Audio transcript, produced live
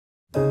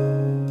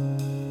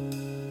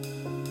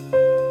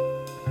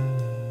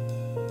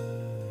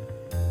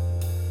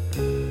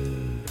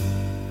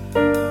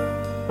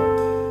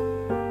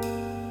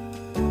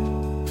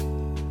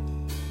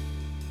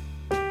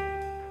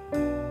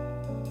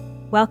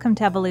Welcome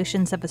to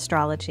Evolutions of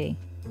Astrology.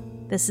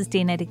 This is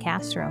Dena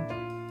DeCastro.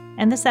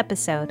 In this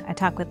episode, I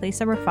talk with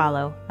Leisa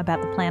ReFalo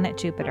about the planet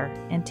Jupiter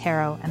in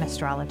tarot and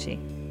astrology.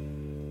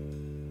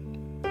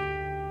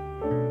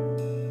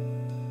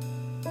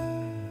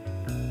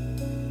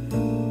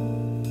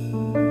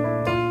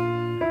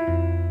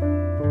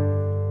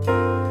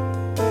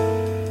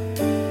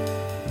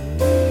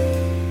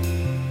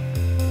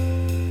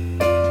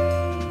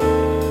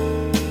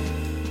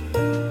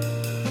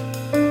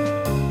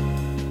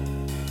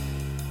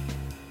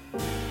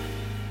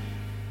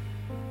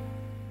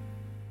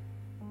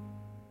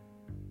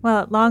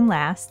 Well, at long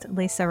last,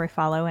 Leisa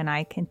ReFalo and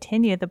I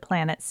continue the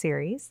planet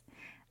series.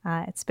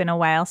 It's been a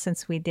while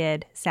since we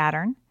did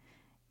Saturn,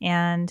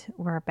 and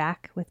we're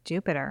back with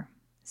Jupiter.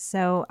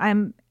 So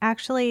I'm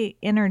actually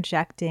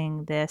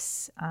interjecting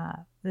this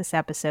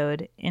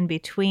episode in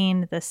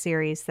between the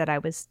series that I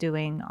was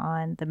doing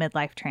on the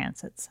midlife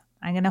transits.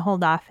 I'm going to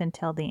hold off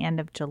until the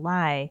end of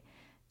July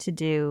to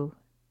do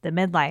the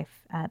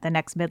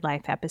next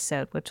midlife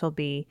episode, which will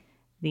be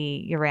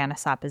the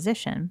Uranus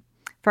opposition,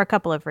 for a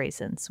couple of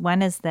reasons.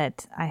 One is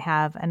that I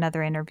have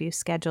another interview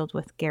scheduled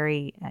with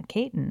Gary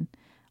Caton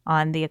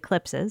on the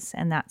eclipses,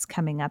 and that's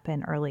coming up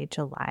in early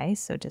July,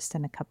 so just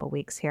in a couple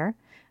weeks here,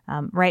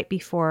 right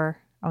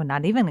before,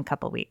 not even a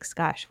couple weeks,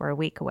 gosh, we're a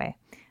week away.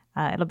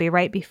 It'll be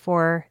right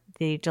before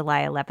the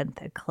July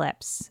 11th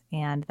eclipse,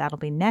 and that'll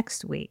be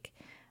next week.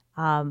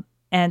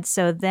 And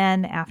so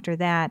then after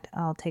that,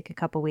 I'll take a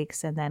couple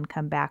weeks and then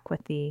come back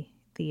with the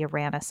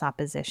Uranus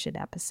opposition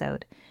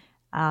episode.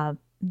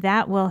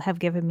 That will have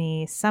given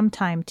me some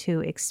time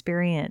to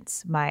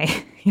experience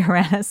my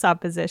Uranus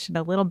opposition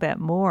a little bit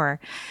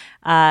more.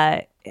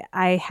 I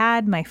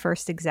had my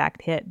first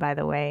exact hit, by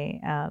the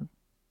way,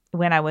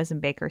 when I was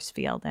in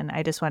Bakersfield, and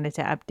I just wanted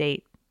to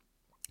update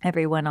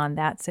everyone on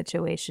that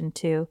situation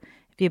too.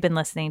 If you've been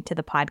listening to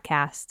the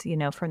podcast, you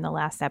know from the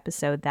last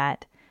episode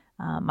that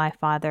my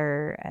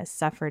father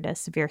suffered a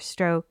severe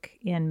stroke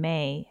in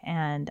May,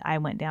 and I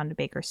went down to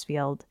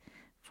Bakersfield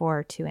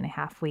for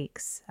 2.5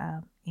 weeks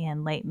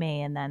in late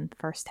May and then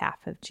first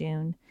half of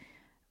June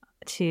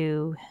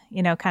to,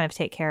 kind of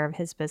take care of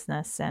his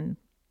business and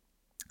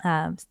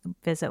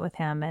visit with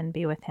him and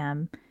be with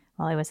him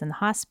while he was in the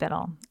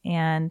hospital.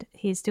 And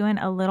he's doing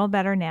a little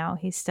better now.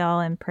 He's still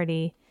in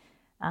pretty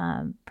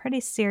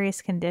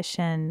serious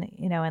condition,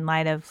 in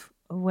light of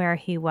where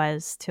he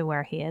was to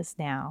where he is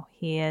now.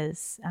 He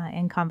is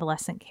in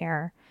convalescent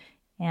care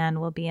and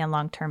will be in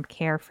long-term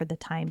care for the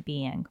time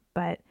being.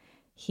 But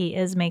he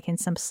is making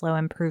some slow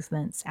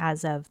improvements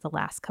as of the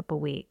last couple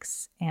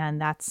weeks.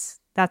 And that's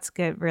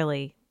good,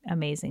 really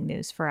amazing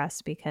news for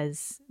us,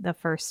 because the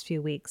first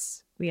few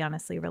weeks, we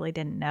honestly really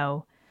didn't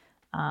know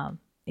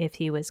if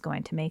he was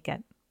going to make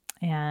it.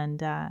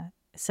 And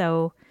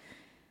so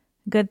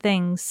good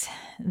things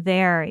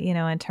there,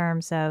 in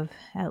terms of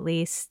at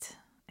least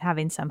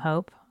having some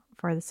hope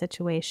for the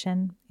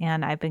situation.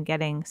 And I've been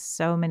getting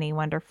so many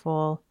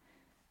wonderful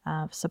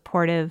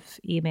supportive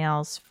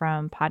emails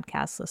from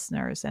podcast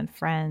listeners and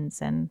friends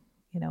and,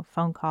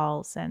 phone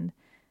calls, and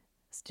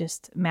it's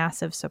just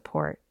massive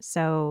support.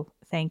 So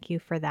thank you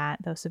for that,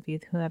 those of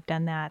you who have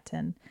done that.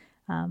 And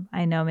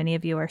I know many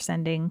of you are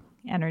sending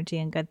energy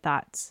and good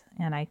thoughts,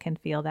 and I can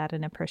feel that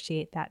and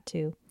appreciate that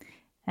too.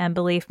 And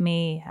believe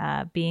me,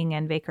 being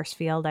in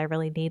Bakersfield, I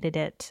really needed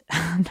it.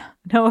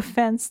 No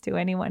offense to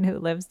anyone who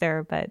lives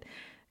there, but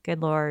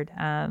good Lord,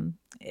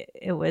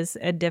 it was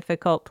a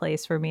difficult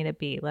place for me to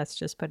be. Let's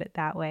just put it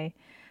that way.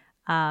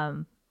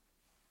 I'm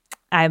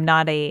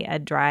not a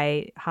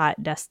dry,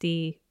 hot,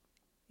 dusty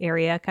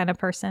area kind of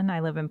person.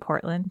 I live in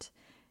Portland,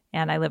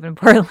 and I live in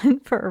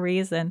Portland for a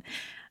reason.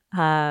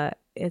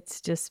 It's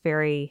just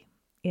very,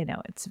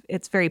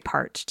 it's very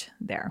parched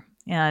there.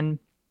 And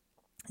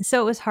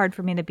so it was hard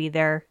for me to be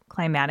there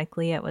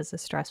climatically. It was a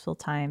stressful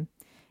time.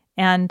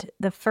 And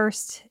the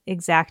first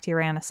exact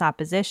Uranus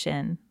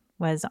opposition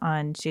was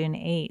on June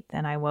 8th,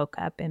 and I woke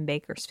up in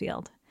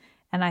Bakersfield.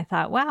 And I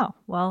thought, wow,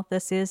 well,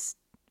 this is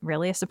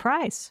really a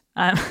surprise.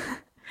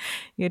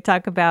 You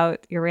talk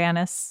about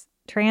Uranus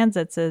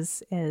transits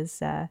as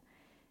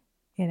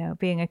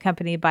being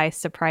accompanied by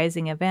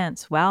surprising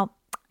events. Well,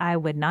 I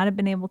would not have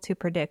been able to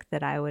predict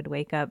that I would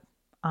wake up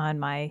on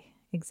my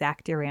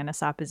exact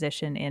Uranus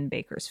opposition in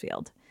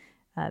Bakersfield.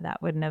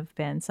 That wouldn't have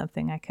been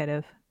something I could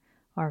have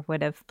or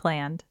would have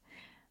planned.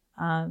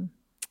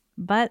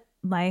 But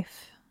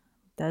life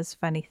does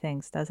funny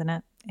things, doesn't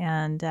it?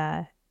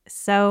 And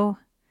so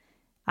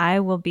I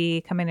will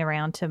be coming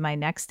around to my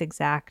next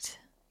exact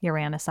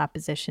Uranus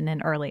opposition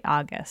in early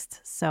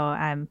August. So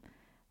I'm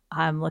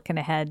looking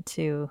ahead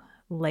to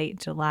late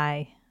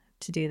July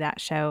to do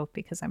that show,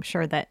 because I'm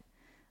sure that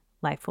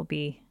life will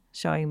be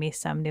showing me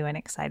some new and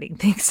exciting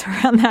things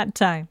around that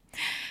time.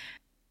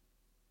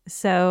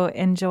 So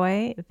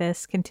enjoy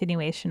this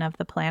continuation of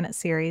the Planet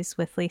series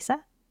with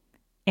Leisa.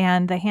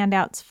 And the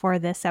handouts for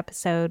this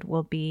episode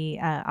will be,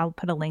 I'll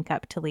put a link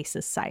up to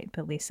Lisa's site,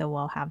 but Leisa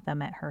will have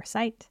them at her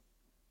site.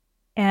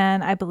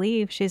 And I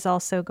believe she's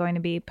also going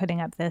to be putting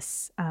up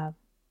this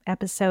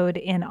episode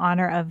in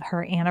honor of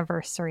her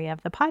anniversary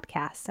of the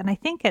podcast. And I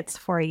think it's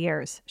 4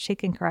 years. She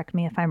can correct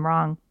me if I'm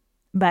wrong,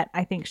 but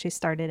I think she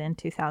started in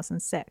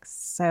 2006.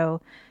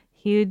 So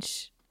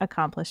huge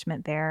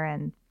accomplishment there.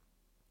 And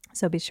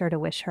so be sure to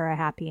wish her a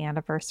happy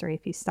anniversary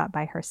if you stop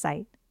by her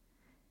site.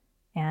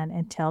 And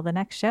until the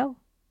next show,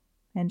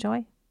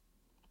 enjoy.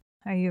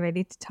 Are you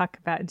ready to talk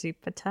about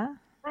Jupiter?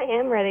 I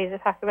am ready to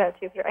talk about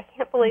Jupiter. I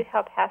can't believe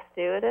how past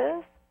due it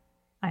is.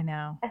 I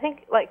know. I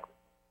think,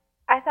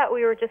 I thought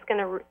we were just going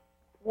to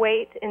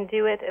wait and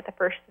do it at the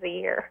first of the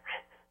year,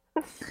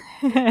 which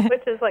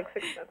is 6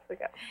 months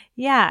ago.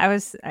 Yeah, I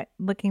was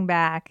looking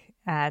back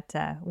at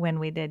when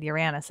we did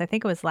Uranus. I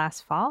think it was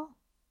last fall.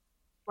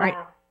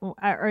 Wow.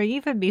 Or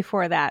even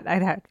before that.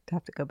 I'd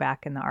have to go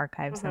back in the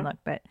archives and look.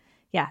 But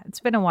yeah,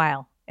 it's been a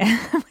while.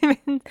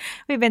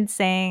 We've been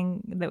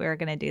saying that we were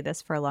going to do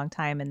this for a long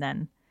time. And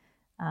then,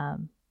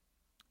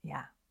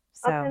 yeah.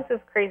 So, all kinds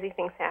of crazy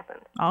things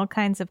happened. All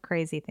kinds of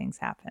crazy things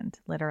happened,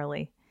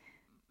 literally.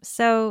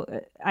 So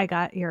I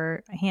got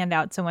your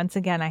handout. So once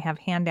again, I have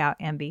handout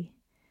envy.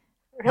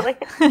 Really?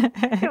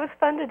 It was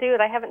fun to do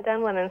it. I haven't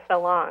done one in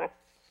so long.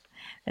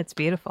 It's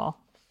beautiful.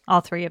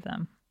 All 3 of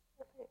them.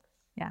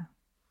 Yeah.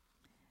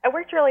 I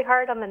worked really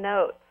hard on the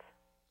notes.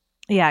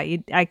 Yeah,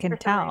 I can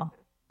tell.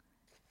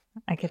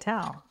 I could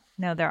tell.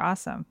 No, they're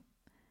awesome.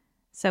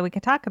 So we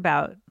could talk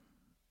about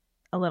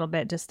a little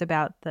bit just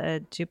about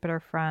the Jupiter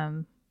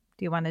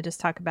do you want to just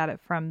talk about it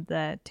from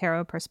the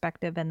tarot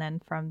perspective and then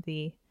from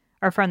the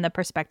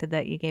perspective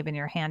that you gave in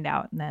your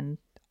handout, and then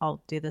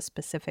I'll do the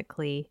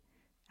specifically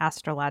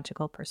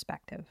astrological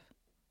perspective.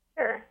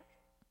 Sure.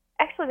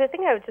 Actually, the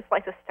thing I would just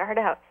like to start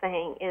out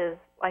saying is,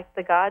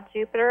 the god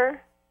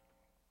Jupiter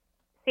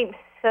seems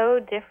so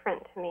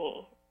different to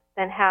me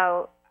than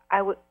how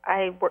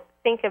I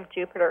think of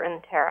Jupiter in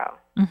the tarot.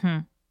 Mm-hmm.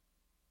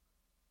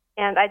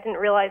 And I didn't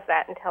realize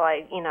that until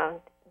I,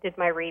 did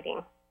my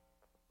reading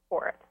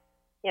for it.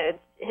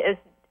 Is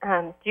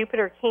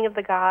Jupiter, king of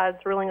the gods,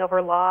 ruling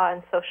over law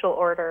and social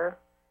order.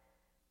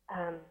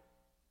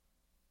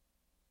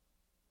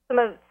 Some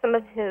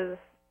of his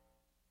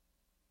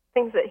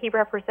things that he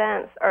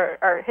represents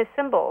are his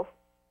symbols.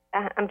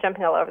 I'm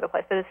jumping all over the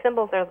place, but his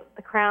symbols are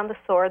the crown, the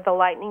sword, the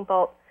lightning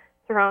bolt,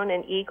 throne,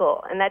 and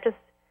eagle, and that just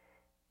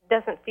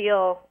doesn't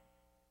feel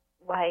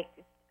like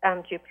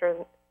Jupiter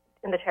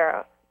in the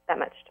tarot that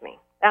much to me.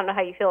 I don't know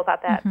how you feel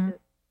about that. Mm-hmm.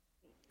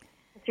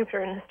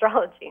 Jupiter in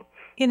astrology.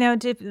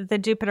 The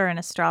Jupiter in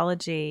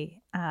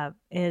astrology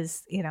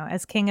is,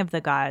 as king of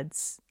the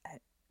gods,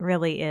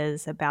 really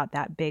is about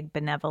that big,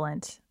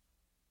 benevolent,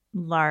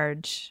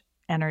 large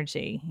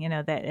energy,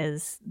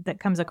 that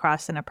comes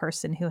across in a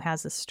person who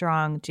has a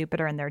strong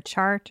Jupiter in their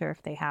chart, or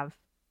if they have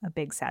a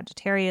big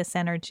Sagittarius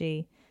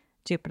energy.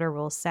 Jupiter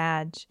rules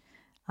Sag.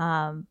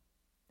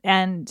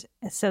 And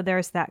so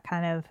there's that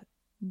kind of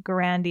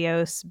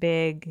grandiose,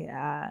 big,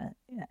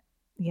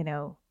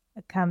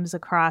 comes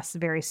across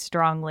very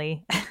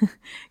strongly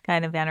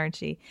kind of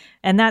energy.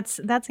 And that's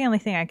the only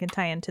thing I can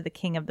tie into the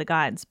king of the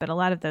gods. But a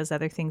lot of those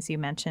other things you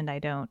mentioned, I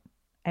don't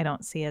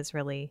see as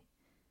really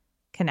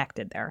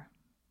connected there.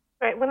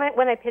 Right. When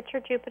I picture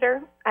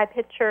Jupiter, I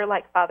picture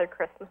Father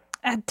Christmas.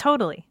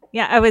 Totally.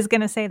 Yeah, I was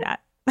going to say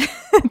that.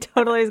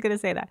 Totally was going to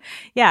say that.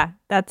 Yeah,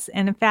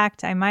 and in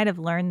fact, I might have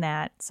learned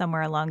that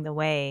somewhere along the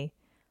way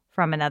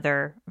from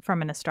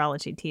an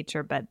astrology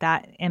teacher, but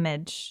that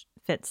image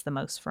fits the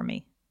most for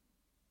me.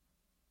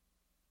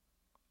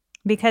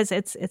 Because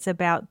it's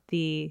about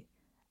the,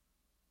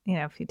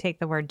 if you take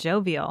the word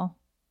jovial,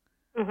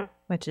 mm-hmm.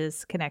 which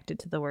is connected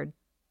to the word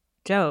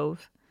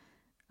Jove,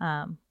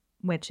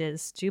 which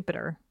is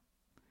Jupiter,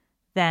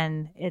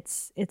 then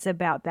it's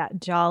about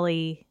that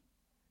jolly,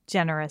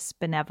 generous,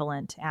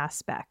 benevolent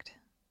aspect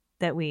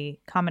that we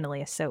commonly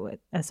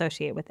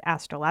associate with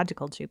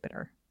astrological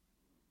Jupiter.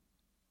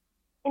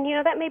 And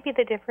that may be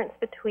the difference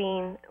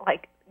between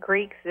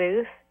Greek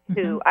Zeus, mm-hmm.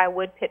 who I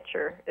would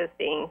picture as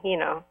being,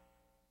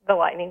 the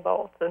lightning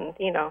bolts, and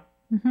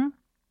mm-hmm.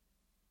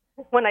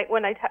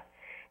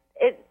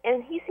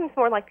 and he seems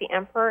more like the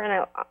emperor,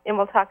 and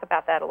we'll talk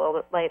about that a little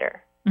bit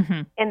later.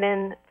 Mm-hmm. And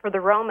then for the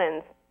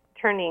Romans,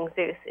 turning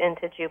Zeus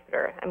into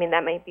Jupiter,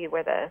 that may be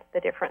where the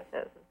difference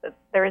is. That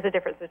there is a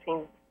difference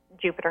between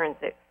Jupiter and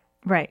Zeus.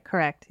 Right.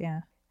 Correct.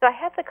 Yeah. So I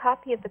have the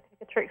copy of the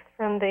Picatrix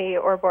from the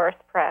Ouroboros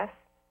Press,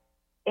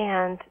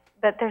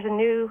 but there's a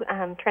new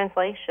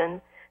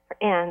translation,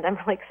 and I'm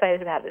really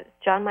excited about it.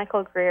 John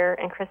Michael Greer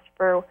and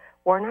Christopher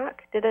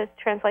Warnock did a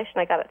translation.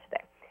 I got it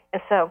today.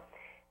 And so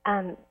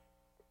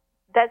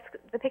that's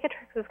the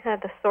Picatrix is kind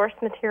of the source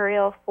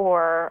material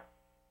for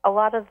a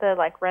lot of the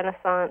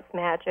Renaissance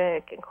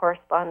magic and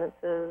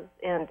correspondences,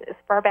 and as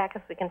far back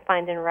as we can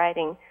find in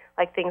writing,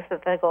 things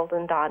that the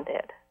Golden Dawn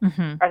did,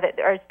 mm-hmm.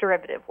 or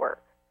derivative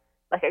work.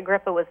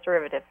 Agrippa was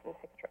derivative from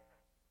Picatrix.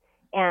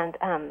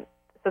 And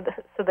so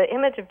the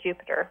image of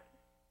Jupiter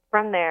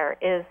from there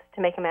is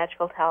to make a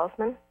magical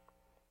talisman,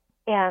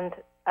 and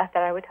I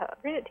thought I would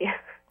read it to you.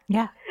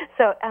 Yeah.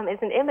 So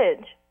it's an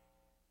image.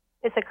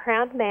 It's a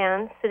crowned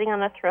man sitting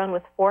on a throne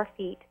with 4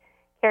 feet,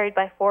 carried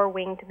by 4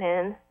 winged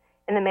men,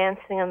 and the man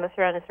sitting on the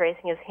throne is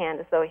raising his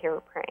hand as though he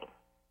were praying.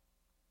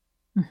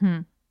 Mm-hmm.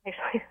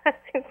 Actually, that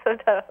seems so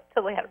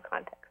totally out of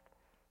context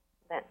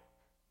then.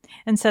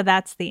 And so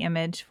that's the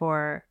image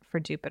for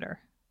Jupiter.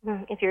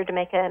 If you were to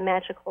make a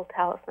magical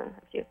talisman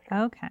of Jupiter.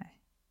 Okay.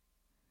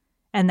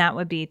 And that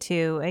would be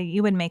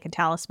you would make a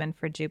talisman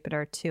for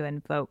Jupiter to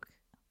invoke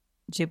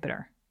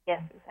Jupiter.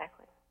 Yes,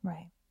 exactly.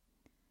 Right.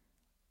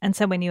 And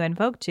so when you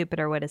invoke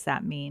Jupiter, what does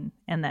that mean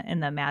in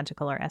the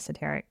magical or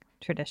esoteric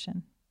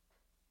tradition?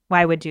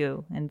 Why would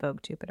you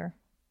invoke Jupiter?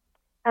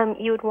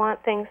 You would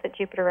want things that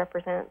Jupiter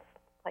represents,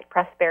 like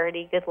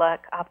prosperity, good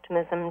luck,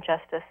 optimism,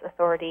 justice,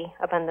 authority,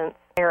 abundance,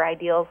 higher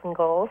ideals and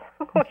goals,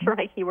 which are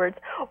my keywords,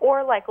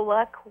 or like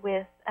luck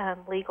with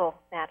legal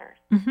matters.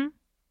 Mm-hmm.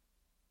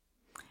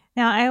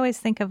 Now, I always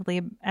think of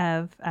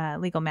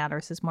legal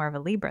matters as more of a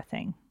Libra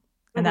thing,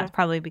 and that's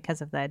probably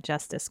because of the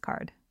Justice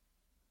card.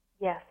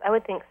 Yes, I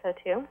would think so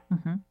too.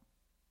 Mm-hmm.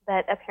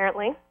 But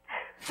apparently,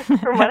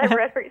 from what I've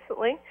read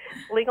recently,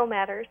 legal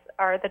matters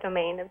are the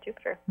domain of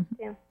Jupiter. Mm-hmm.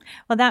 Yeah.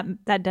 Well,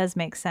 that does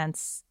make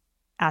sense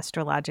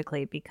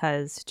astrologically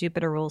because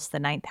Jupiter rules the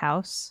 9th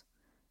house,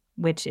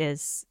 which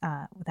is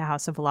the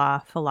house of law,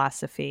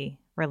 philosophy,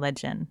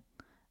 religion.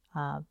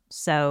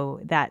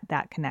 So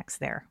that connects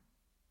there.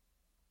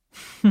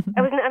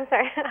 I'm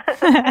sorry.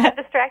 I got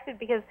distracted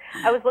because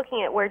I was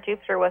looking at where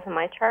Jupiter was in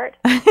my chart,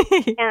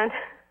 and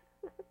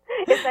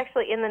it's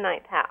actually in the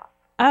 9th house.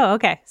 Oh,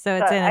 okay. So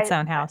it's in its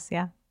own house,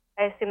 yeah.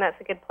 I assume that's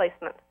a good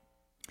placement.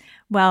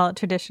 Well,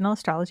 traditional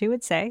astrology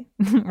would say,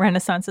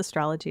 Renaissance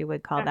astrology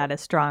would call that a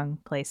strong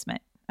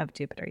placement of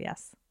Jupiter,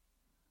 yes.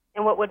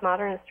 And what would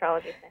modern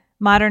astrology say?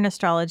 Modern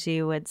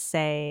astrology would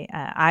say,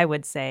 I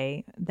would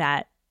say,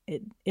 that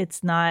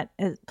it's not,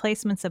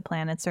 placements of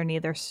planets are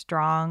neither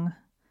strong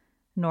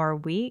nor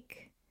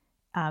weak.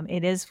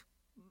 It is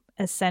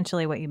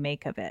essentially what you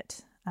make of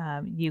it.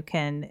 You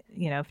can,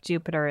 if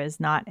Jupiter is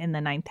not in the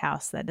 9th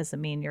house, that doesn't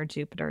mean your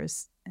Jupiter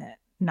is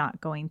not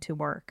going to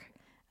work.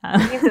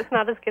 It means it's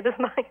not as good as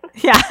mine.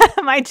 Yeah,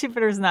 my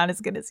Jupiter is not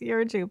as good as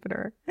your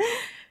Jupiter.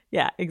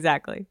 Yeah,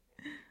 exactly.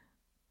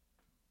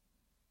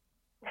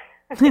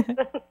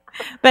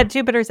 But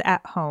Jupiter's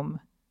at home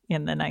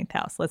in the 9th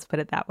house. Let's put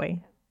it that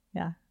way.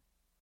 Yeah.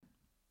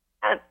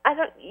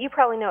 You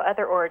probably know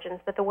other origins,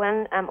 but the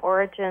one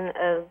origin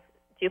of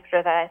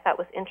Jupiter that I thought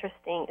was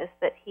interesting is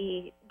that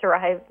he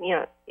derived,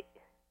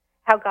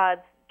 how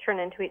gods turn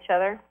into each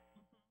other.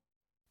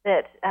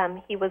 That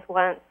he was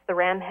once the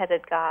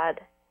ram-headed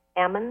god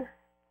Ammon,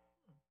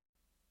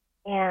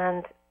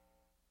 and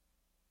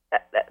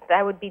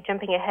I would be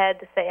jumping ahead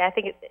to say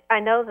I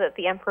know that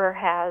the emperor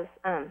has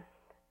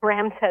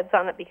ram's heads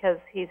on it because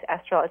he's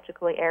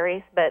astrologically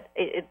Aries, but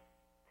it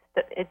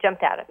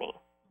jumped out at me.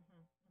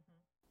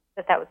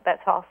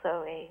 That's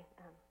also a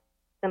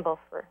symbol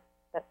for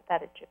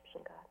that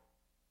Egyptian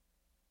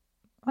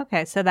god.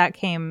 Okay, so that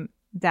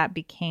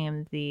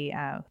became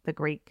the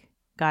Greek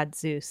god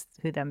Zeus,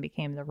 who then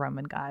became the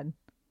Roman god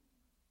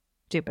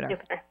Jupiter.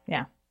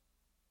 Yeah.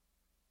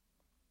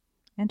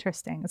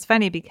 Interesting. It's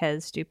funny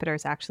because Jupiter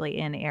is actually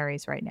in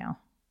Aries right now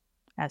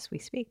as we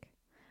speak.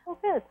 Oh,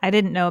 good. I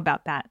didn't know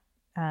about that,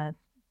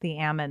 the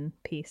Ammon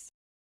piece.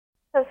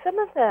 So some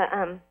of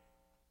the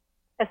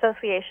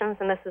associations,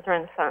 and this is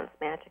Renaissance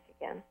magic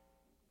again,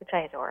 which I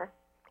adore,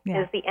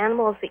 is the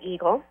animal is the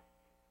eagle,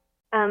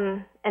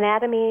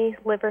 anatomy,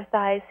 liver,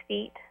 thighs,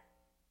 feet,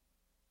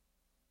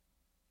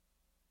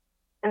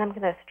 and I'm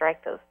going to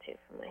strike those two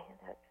from my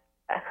handout.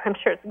 I'm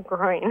sure it's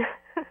groin,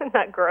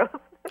 not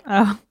growth.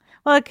 Oh,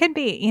 well, it could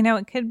be.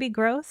 It could be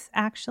growth,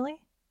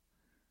 actually.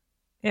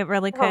 It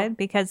really could,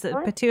 because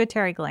the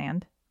pituitary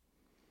gland.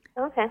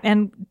 Okay.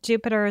 And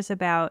Jupiter is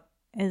about,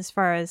 as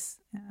far as,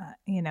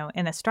 in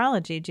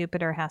astrology,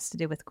 Jupiter has to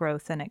do with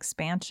growth and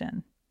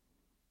expansion.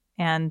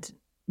 And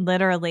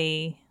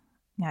literally,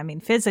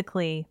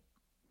 physically,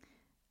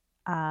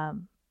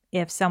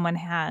 if someone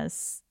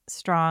has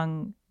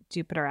strong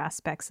Jupiter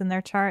aspects in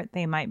their chart,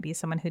 they might be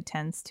someone who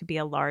tends to be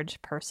a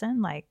large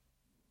person. Like,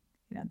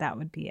 that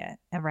would be a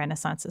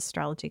Renaissance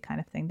astrology kind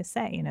of thing to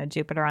say.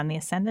 Jupiter on the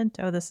ascendant,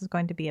 this is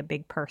going to be a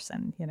big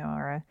person,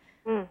 or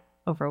a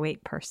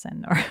overweight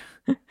person,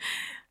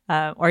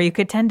 or you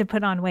could tend to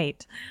put on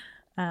weight.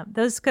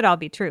 Those could all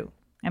be true.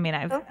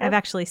 I've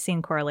actually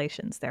seen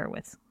correlations there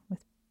with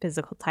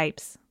physical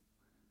types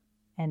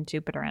and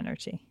Jupiter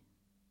energy.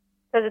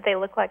 So did they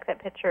look like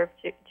that picture of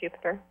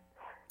Jupiter?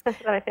 That's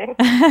what I think.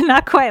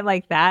 Not quite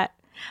like that.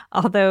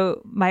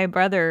 Although my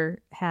brother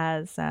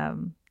has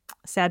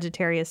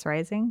Sagittarius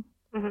rising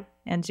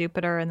and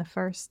Jupiter in the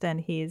first,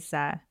 and he's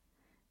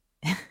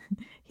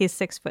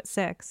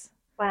 6'6".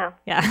 Wow.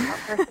 Yeah,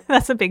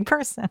 that's a big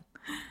person.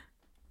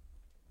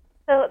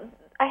 So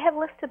I have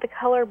listed the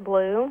color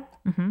blue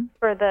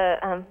for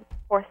the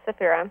fourth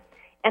Sephira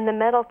and the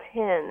metal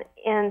tin,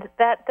 and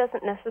that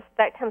doesn't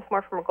that comes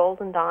more from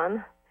Golden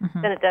Dawn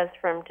than it does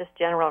from just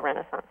general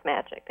Renaissance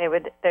magic.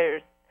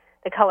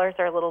 The colors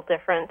are a little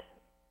different.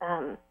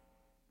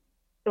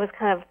 It was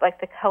kind of like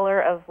the color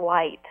of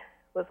light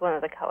was one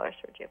of the colors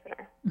for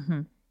Jupiter.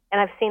 And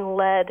I've seen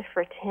lead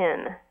for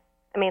tin,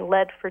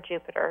 lead for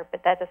Jupiter,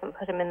 but that doesn't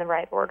put him in the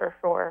right order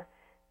for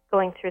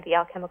going through the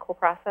alchemical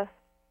process.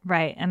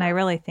 Right. And I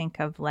really think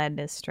of lead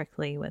as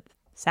strictly with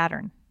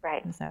Saturn.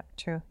 Right. Is that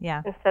true?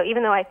 Yeah. And so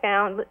even though I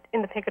found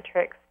in the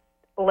Picatrix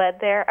lead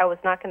there, I was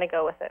not going to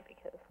go with it because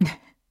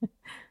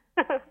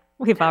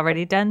We've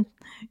already done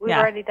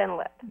lead.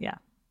 Yeah.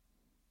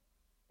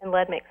 And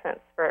lead makes sense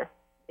for,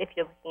 if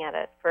you're looking at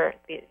it, for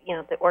the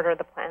order of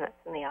the planets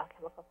and the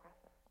alchemical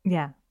process.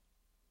 Yeah.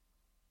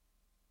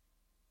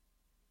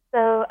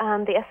 So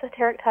the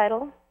esoteric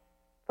title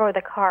for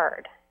the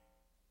card,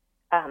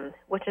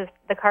 which is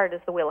the card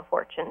is the Wheel of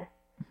Fortune,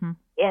 mm-hmm.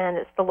 and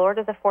it's the Lord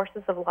of the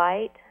Forces of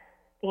Light.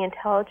 The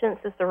intelligence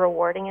is the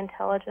rewarding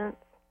intelligence,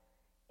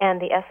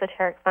 and the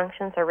esoteric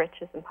functions are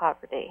riches and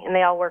poverty, and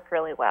they all work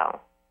really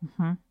well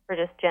mm-hmm. for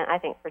just I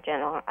think for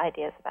general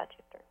ideas about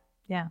Jupiter.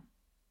 Yeah.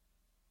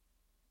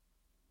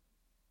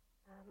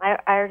 I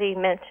already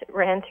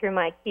ran through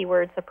my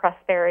keywords of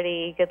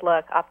prosperity, good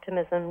luck,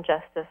 optimism,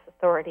 justice,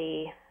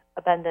 authority,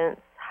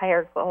 abundance,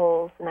 higher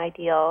goals, and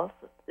ideals.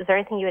 Is there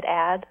anything you would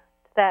add to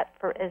that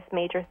as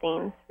major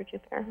themes for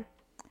Jupiter?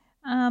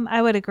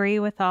 I would agree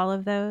with all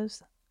of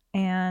those.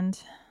 And,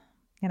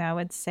 I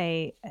would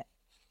say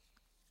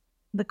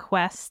the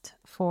quest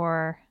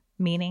for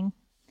meaning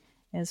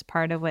is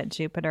part of what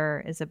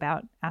Jupiter is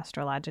about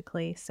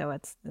astrologically. So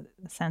it's the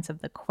sense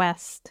of the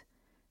quest,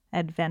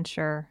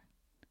 adventure,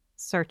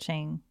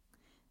 searching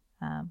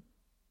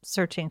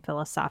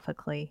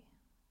philosophically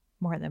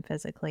more than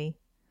physically.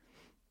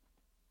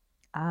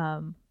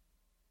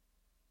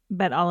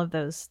 But all of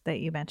those that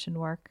you mentioned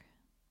work.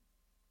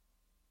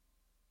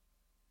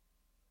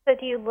 So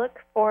do you look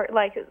for,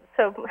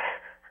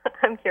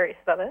 I'm curious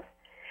about this.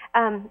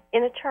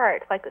 In a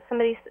chart, like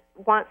somebody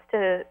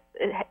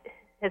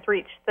has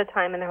reached the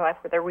time in their life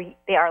where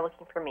they are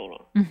looking for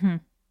meaning. Mm-hmm.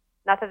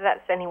 Not that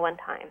that's any one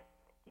time.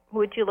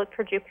 Would you look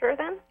for Jupiter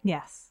then?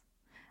 Yes.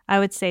 I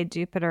would say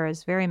Jupiter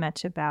is very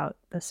much about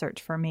the search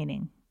for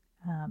meaning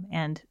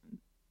and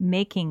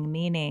making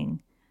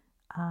meaning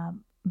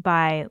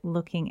by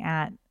looking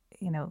at,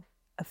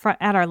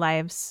 at our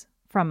lives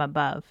from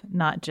above,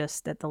 not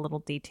just at the little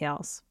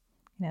details.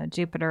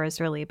 Jupiter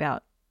is really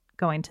about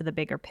going to the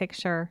bigger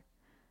picture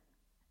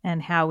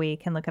and how we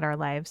can look at our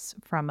lives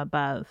from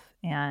above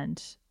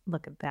and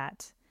look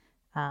at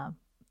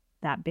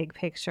that big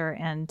picture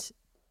and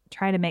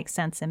try to make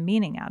sense and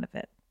meaning out of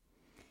it.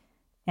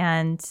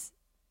 And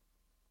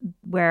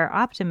where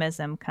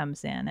optimism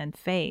comes in and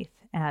faith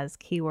as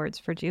keywords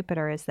for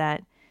Jupiter is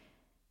that,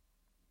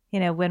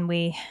 when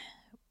we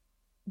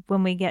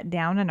get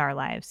down in our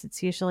lives,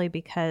 it's usually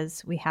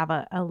because we have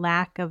a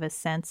lack of a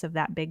sense of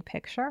that big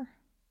picture.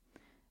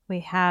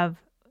 We have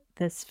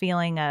this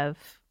feeling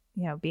of,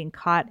 being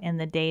caught in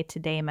the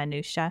day-to-day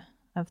minutia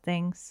of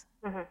things.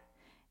 Mm-hmm.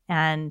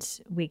 And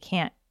we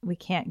can't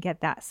get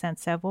that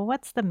sense of, well,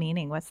 what's the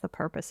meaning? What's the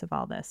purpose of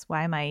all this?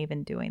 Why am I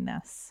even doing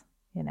this?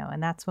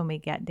 And that's when we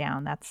get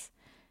down. That's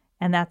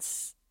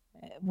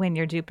when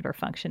your Jupiter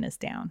function is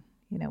down.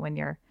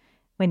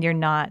 When you're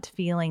not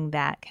feeling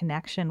that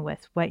connection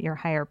with what your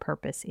higher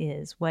purpose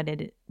is,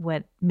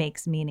 what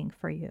makes meaning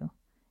for you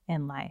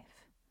in life.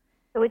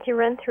 So would you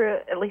run through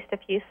at least a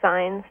few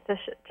signs to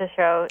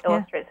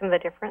illustrate some of the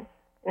difference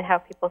in how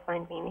people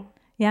find meaning?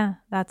 Yeah,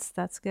 that's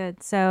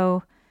good.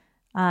 So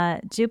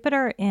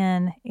Jupiter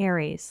in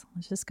Aries,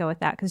 let's just go with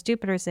that because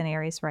Jupiter's in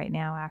Aries right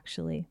now,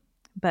 actually.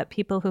 But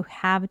people who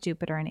have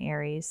Jupiter in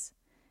Aries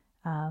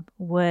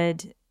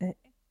would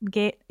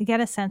get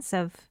a sense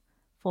of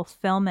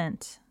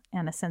fulfillment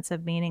and a sense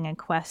of meaning and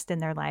quest in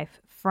their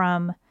life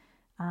from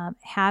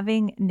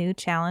having new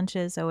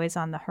challenges always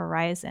on the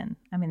horizon.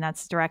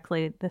 That's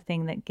directly the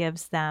thing that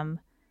gives them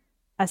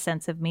a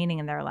sense of meaning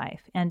in their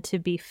life. And to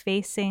be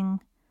facing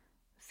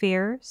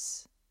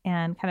fears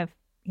and kind of,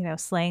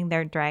 slaying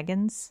their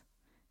dragons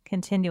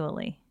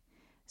continually.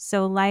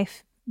 So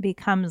life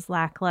becomes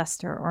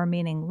lackluster or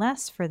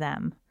meaningless for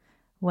them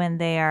when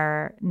they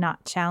are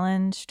not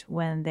challenged,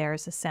 when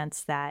there's a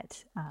sense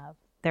that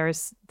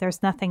there's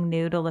nothing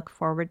new to look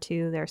forward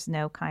to. There's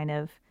no kind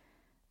of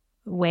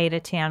way to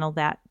channel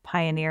that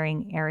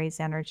pioneering Aries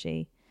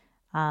energy.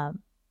 And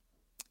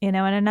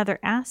another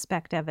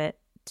aspect of it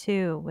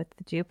too with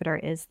the Jupiter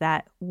is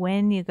that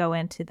when you go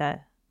into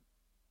that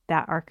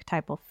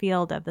archetypal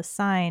field of the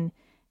sign,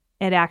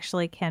 it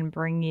actually can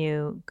bring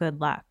you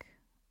good luck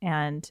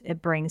and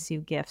it brings you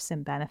gifts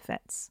and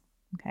benefits.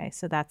 Okay,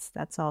 so that's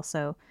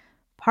also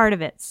part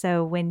of it.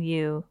 So when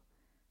you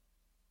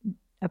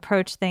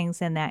approach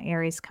things in that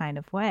Aries kind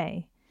of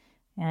way,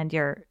 and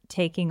you're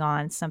taking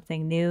on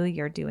something new,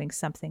 you're doing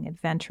something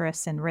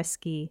adventurous and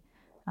risky,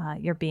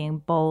 you're being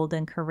bold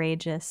and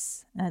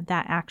courageous,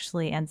 that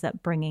actually ends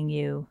up bringing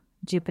you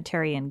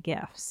Jupiterian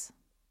gifts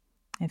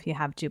if you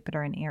have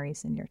Jupiter and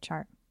Aries in your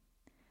chart.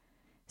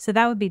 So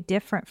that would be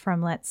different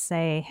from, let's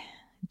say,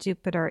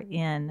 Jupiter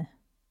in...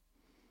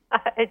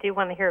 I do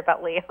want to hear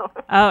about Leo.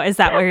 Oh, is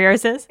that where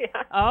yours is?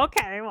 Yeah.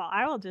 Okay, well,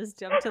 I will just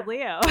jump to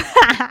Leo.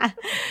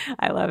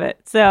 I love it.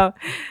 So,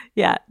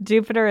 yeah,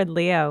 Jupiter and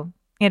Leo,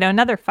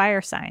 another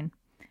fire sign.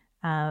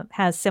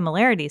 has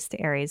similarities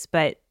to Aries,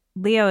 but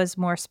Leo is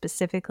more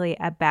specifically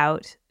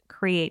about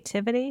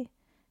creativity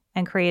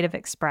and creative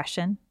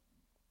expression,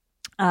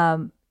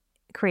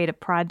 creative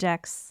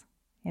projects,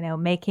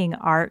 making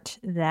art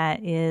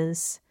that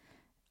is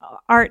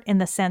art in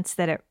the sense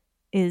that it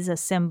is a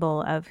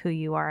symbol of who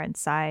you are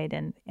inside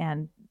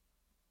and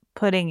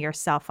putting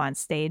yourself on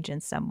stage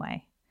in some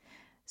way.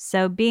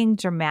 So being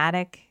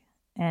dramatic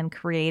and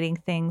creating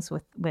things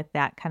with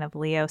that kind of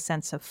Leo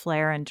sense of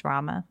flair and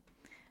drama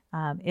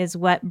is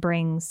what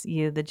brings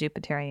you the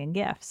Jupiterian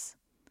gifts.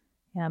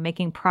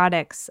 Making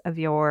products of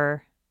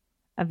your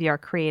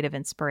creative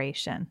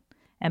inspiration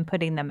and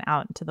putting them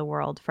out into the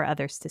world for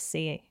others to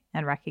see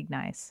and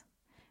recognize.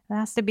 It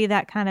has to be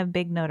that kind of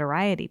big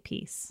notoriety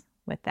piece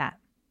with that,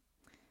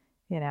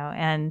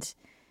 and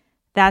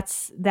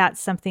that's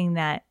something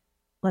that,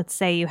 let's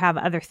say you have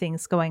other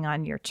things going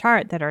on in your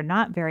chart that are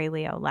not very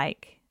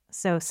Leo-like.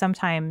 So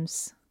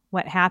sometimes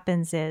what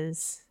happens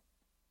is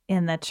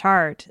in the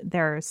chart,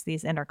 there's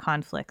these inner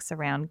conflicts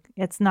around.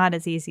 It's not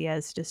as easy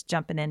as just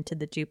jumping into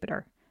the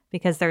Jupiter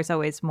because there's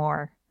always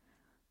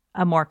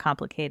a more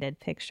complicated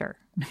picture,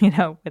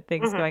 with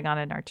things going on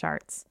in our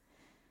charts.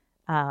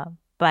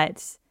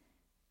 But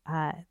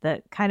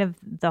the kind of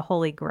the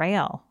holy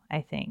grail,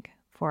 I think,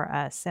 for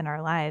us in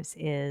our lives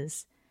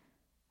is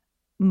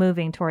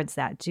moving towards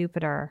that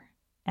Jupiter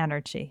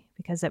energy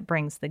because it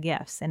brings the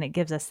gifts and it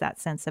gives us that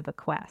sense of a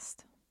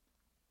quest.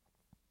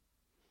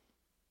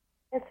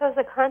 And so as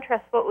a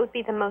contrast, what would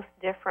be the most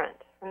different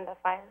from the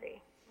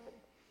fiery?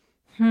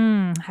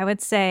 I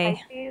would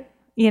say, Pisces?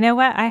 you know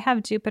what? I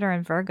have Jupiter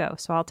in Virgo,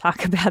 so I'll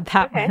talk about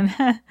that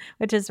one,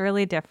 which is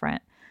really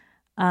different.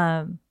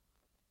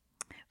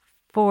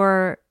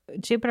 For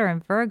Jupiter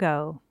in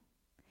Virgo,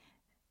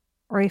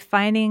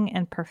 refining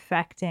and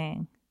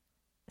perfecting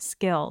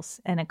skills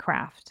in a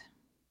craft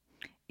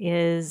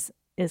is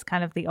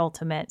kind of the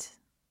ultimate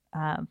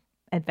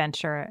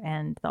adventure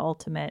and the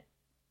ultimate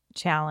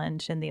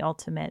challenge and the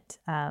ultimate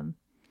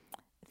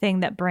thing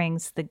that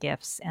brings the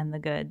gifts and the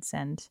goods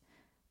and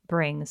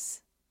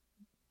brings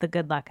the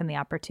good luck and the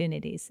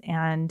opportunities.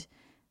 And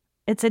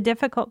it's a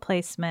difficult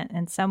placement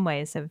in some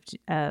ways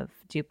of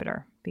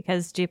Jupiter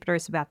because Jupiter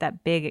is about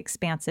that big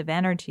expansive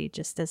energy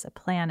just as a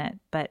planet,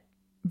 but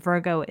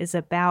Virgo is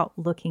about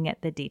looking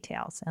at the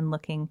details and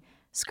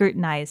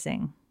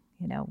scrutinizing,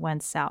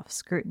 oneself,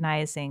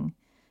 scrutinizing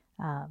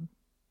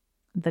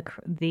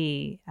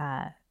the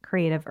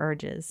creative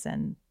urges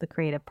and the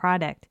creative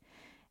product.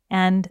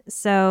 And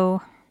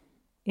so,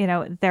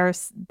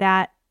 there's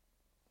that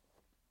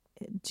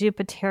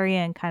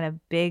Jupiterian kind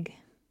of big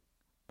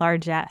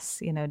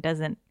largesse,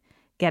 doesn't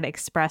get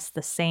expressed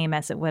the same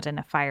as it would in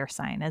a fire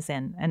sign, as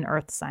in an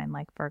earth sign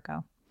like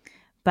Virgo.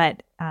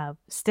 But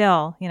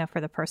still,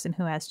 for the person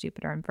who has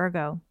Jupiter in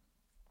Virgo,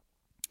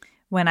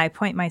 when I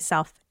point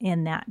myself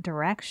in that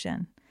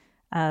direction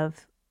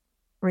of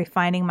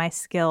refining my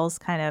skills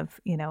kind of,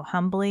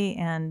 humbly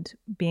and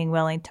being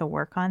willing to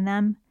work on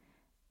them,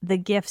 the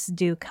gifts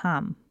do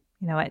come.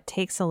 It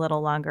takes a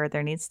little longer.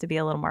 There needs to be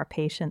a little more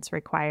patience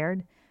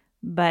required,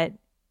 but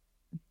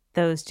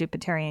those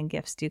Jupiterian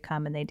gifts do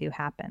come and they do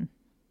happen.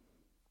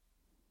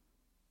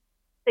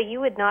 So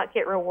you would not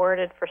get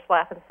rewarded for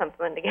slapping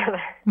something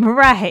together.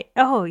 Right.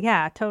 Oh,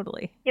 yeah,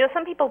 totally.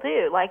 Some people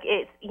do. Like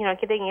it's,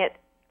 getting it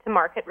to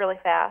market really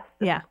fast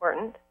is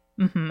important.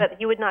 Mm-hmm. But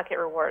you would not get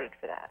rewarded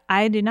for that.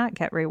 I do not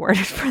get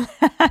rewarded for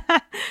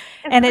that.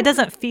 And it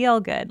doesn't feel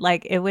good.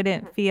 Like it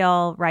wouldn't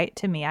feel right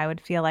to me. I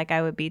would feel like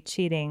I would be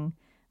cheating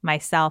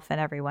myself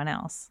and everyone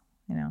else,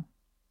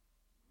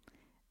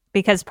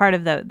 Because part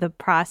of the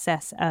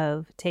process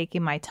of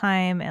taking my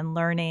time and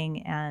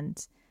learning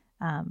and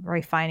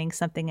refining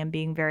something and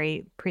being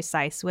very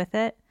precise with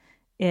it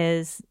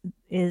is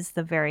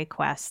the very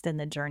quest and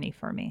the journey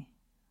for me.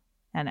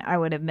 And I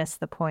would have missed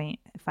the point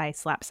if I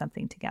slapped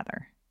something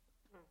together.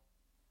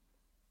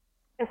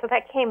 And so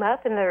that came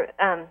up in the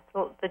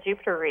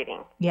Jupiter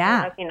reading. Yeah. I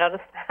don't know if you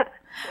noticed that.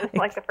 It was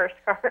like the first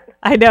card.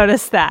 I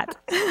noticed that.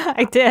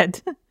 I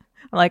did. I'm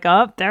like,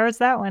 oh, there's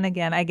that one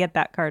again. I get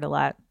that card a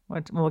lot.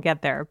 We'll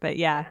get there. But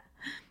yeah.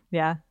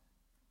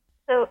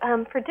 So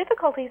for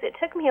difficulties, it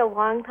took me a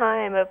long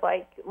time of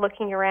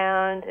looking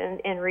around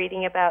and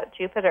reading about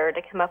Jupiter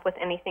to come up with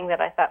anything that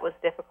I thought was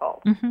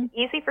difficult. Mm-hmm.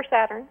 Easy for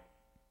Saturn.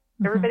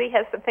 Mm-hmm. Everybody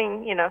has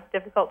something,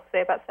 difficult to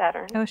say about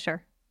Saturn. Oh,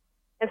 sure.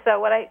 And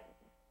so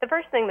the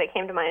first thing that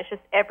came to mind is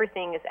just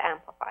everything is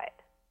amplified.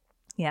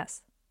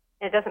 Yes.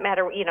 It doesn't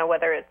matter,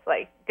 whether it's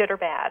good or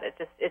bad.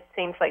 It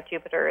seems like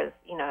Jupiter is,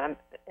 an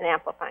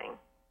amplifying.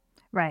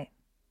 Right.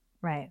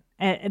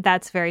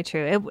 That's very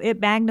true.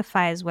 It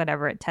magnifies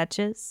whatever it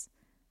touches.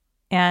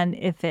 And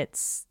if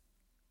it's,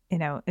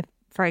 if,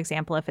 for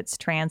example, if it's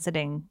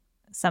transiting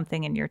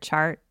something in your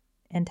chart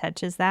and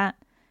touches that,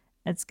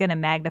 it's going to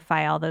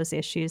magnify all those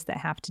issues that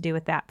have to do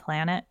with that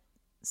planet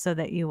so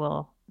that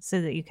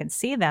you can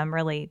see them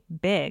really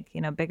big,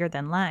 bigger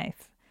than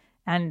life.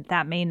 And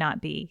that may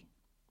not be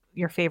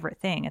your favorite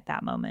thing at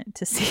that moment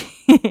to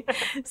see.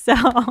 So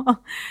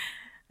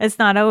it's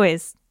not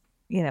always,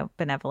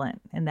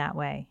 benevolent in that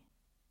way.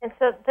 And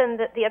so then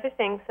the other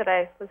things that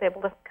I was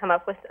able to come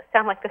up with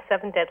sound like the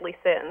 7 deadly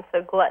sins.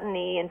 So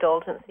gluttony,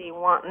 indulgency,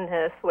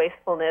 wantonness,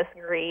 wastefulness,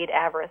 greed,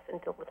 avarice,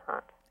 and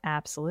dilettante.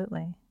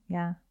 Absolutely.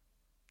 Yeah.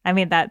 I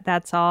mean,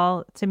 that's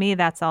all, to me,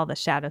 that's all the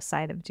shadow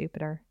side of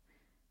Jupiter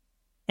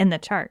in the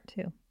chart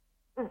too.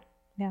 Mm.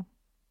 Yeah.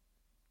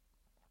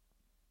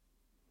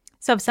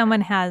 So if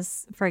someone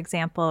has, for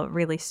example,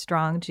 really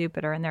strong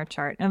Jupiter in their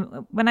chart,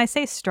 and when I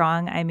say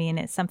strong, I mean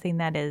it's something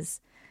that is,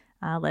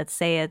 let's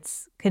say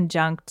it's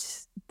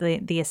conjunct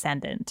the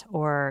ascendant,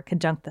 or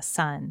conjunct the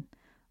sun,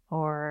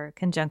 or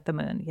conjunct the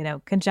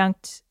moon,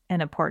 conjunct an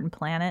important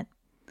planet,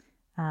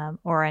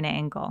 or an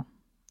angle.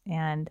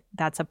 And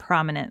that's a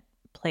prominent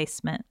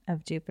placement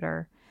of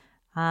Jupiter.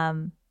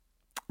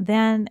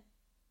 Then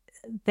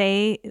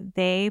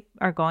they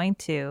are going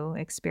to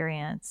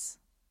experience,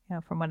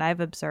 from what I've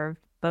observed,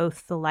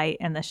 both the light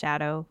and the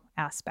shadow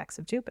aspects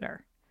of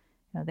Jupiter.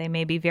 They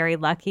may be very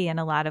lucky in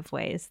a lot of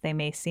ways. They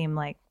may seem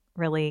like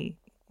really,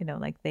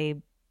 like they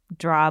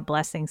draw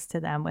blessings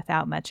to them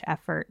without much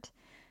effort,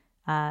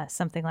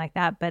 something like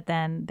that. But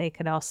then they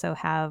could also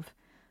have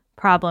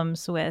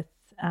problems with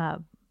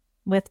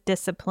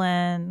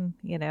discipline,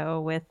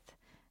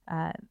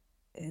 uh,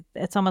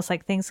 it's almost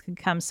like things can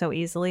come so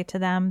easily to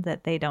them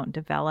that they don't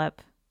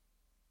develop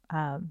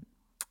a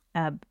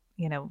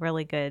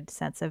really good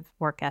sense of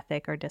work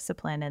ethic or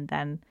discipline, and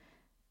then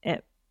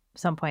at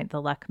some point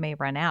the luck may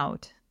run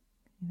out.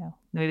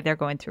 Maybe they're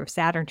going through a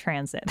Saturn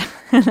transit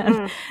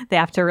and they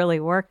have to really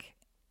work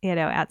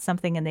at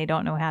something and they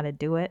don't know how to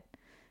do it.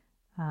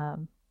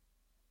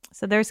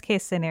 So there's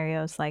case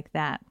scenarios like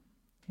that,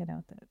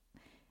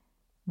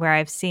 where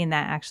I've seen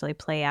that actually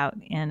play out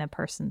in a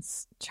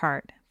person's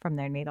chart from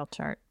their natal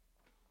chart.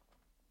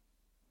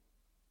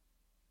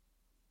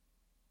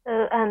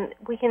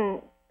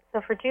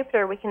 So for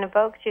Jupiter, we can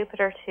evoke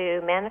Jupiter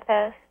to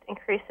manifest,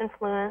 increase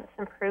influence,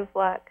 improve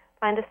luck,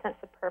 find a sense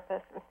of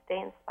purpose, and stay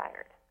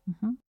inspired.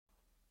 Mm-hmm.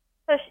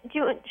 So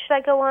should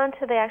I go on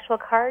to the actual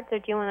cards, or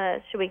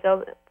should we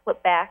go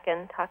flip back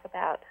and talk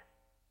about?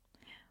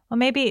 Well,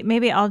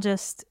 maybe I'll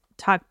just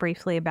talk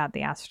briefly about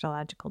the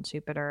astrological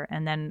Jupiter,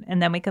 and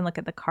then we can look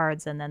at the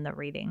cards and then the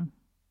reading.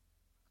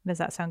 Does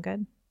that sound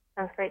good?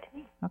 Sounds great to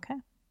me. Okay.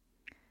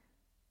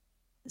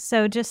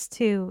 So just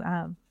to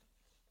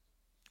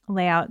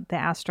lay out the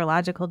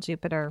astrological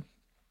Jupiter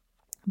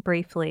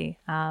briefly,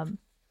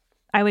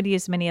 I would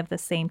use many of the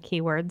same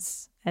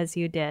keywords as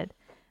you did.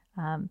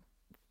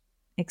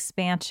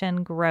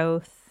 Expansion,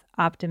 growth,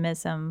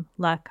 optimism,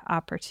 luck,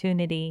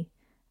 opportunity,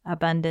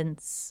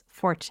 abundance,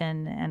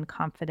 fortune, and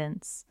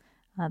confidence.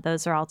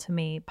 Those are all, to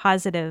me,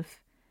 positive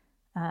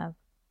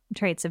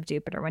traits of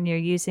Jupiter. When you're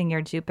using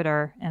your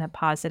Jupiter in a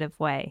positive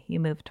way, you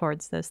move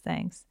towards those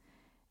things.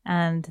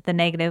 And the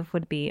negative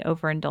would be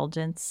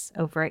overindulgence,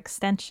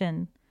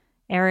 overextension,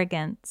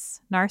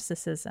 arrogance,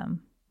 narcissism,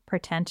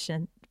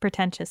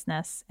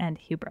 pretentiousness, and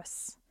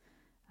hubris.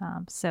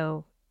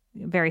 So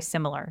very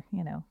similar,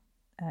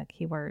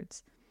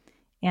 keywords.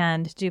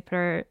 And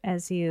Jupiter,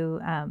 as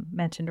you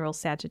mentioned, rules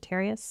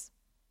Sagittarius.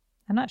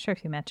 I'm not sure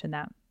if you mentioned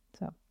that.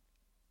 So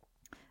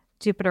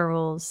Jupiter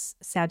rules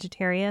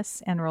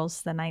Sagittarius and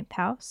rules the 9th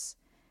house,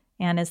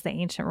 and is the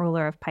ancient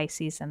ruler of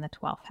Pisces in the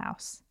 12th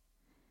house.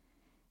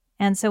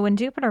 And so when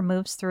Jupiter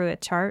moves through a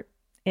chart,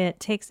 it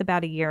takes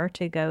about a year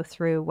to go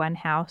through one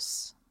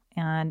house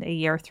and a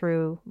year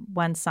through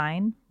one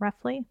sign,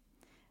 roughly.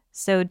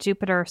 So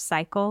Jupiter's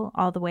cycle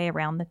all the way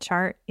around the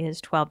chart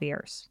is 12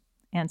 years.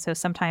 And so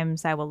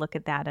sometimes I will look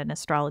at that in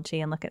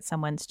astrology and look at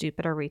someone's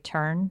Jupiter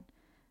return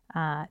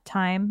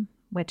time,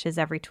 which is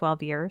every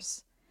 12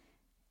 years,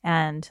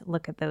 and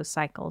look at those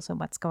cycles and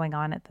what's going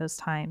on at those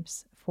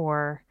times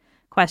for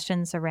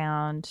questions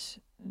around,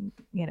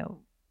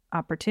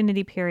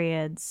 opportunity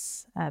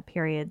periods,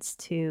 periods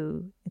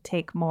to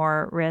take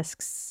more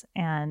risks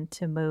and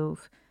to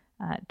move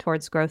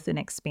towards growth and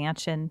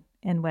expansion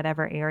in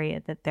whatever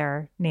area that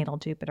their natal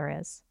Jupiter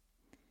is.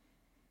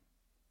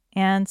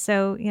 And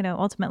so,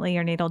 ultimately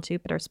your natal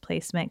Jupiter's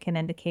placement can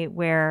indicate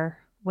where,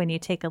 when you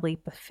take a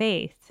leap of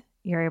faith,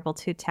 you're able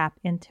to tap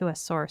into a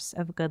source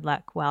of good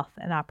luck, wealth,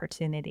 and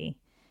opportunity.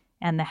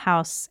 And the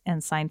house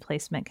and sign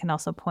placement can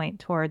also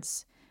point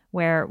towards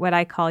where what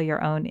I call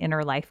your own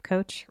inner life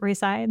coach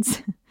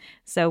resides.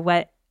 So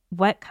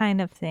what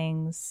kind of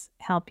things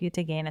help you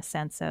to gain a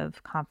sense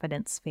of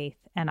confidence, faith,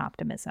 and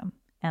optimism?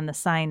 And the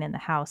sign in the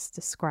house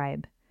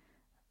describe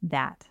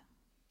that.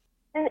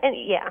 And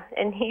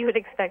you would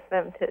expect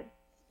them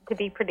to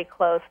be pretty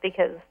close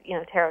because,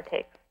 tarot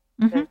takes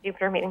the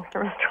Jupiter meetings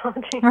from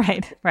astrology.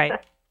 Right.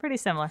 Pretty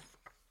similar.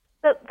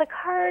 So the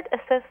card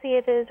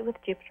associated with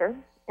Jupiter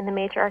in the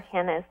major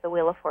arcana is the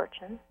Wheel of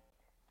Fortune.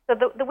 So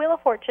the Wheel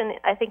of Fortune,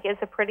 I think, is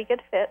a pretty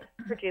good fit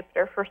for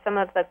Jupiter for some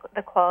of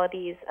the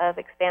qualities of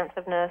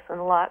expansiveness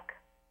and luck.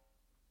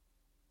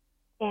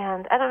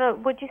 And I don't know,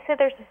 would you say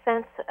there's a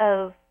sense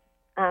of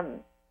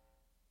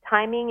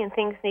timing and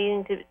things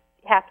needing to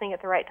happening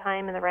at the right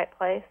time in the right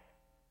place?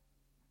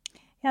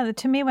 Yeah,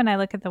 to me, when I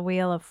look at the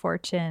Wheel of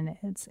Fortune,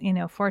 it's,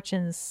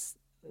 fortune's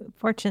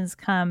fortunes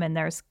come and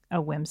there's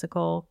a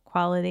whimsical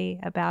quality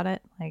about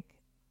it.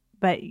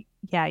 But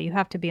yeah, you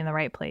have to be in the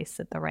right place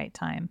at the right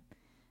time.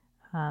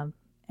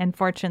 And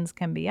fortunes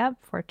can be up,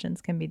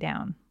 fortunes can be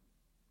down.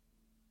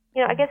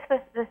 I guess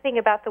the thing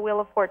about the Wheel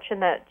of Fortune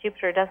that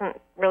Jupiter doesn't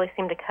really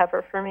seem to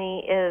cover for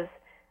me is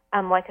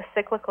like a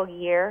cyclical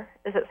year,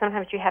 is that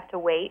sometimes you have to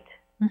wait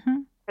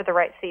for the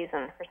right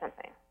season for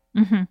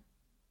something.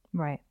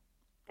 Right.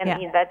 And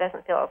that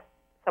doesn't feel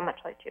so much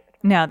like Jupiter.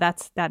 No,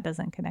 that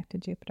doesn't connect to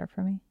Jupiter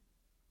for me.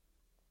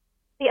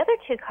 The other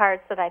two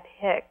cards that I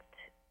picked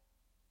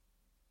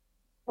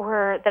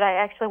that I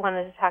actually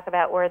wanted to talk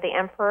about were the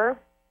Emperor,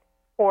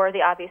 for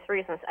the obvious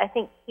reasons. I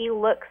think he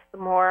looks the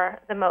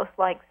most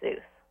like Zeus.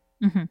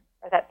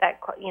 Or that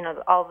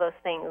all those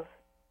things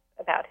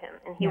about him.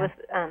 And he was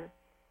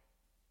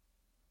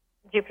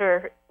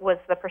Jupiter was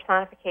the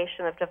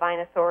personification of divine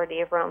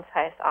authority of Rome's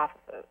highest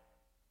offices.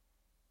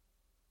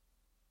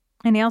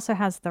 And he also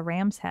has the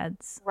ram's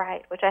heads.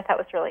 Right, which I thought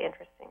was really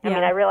interesting. I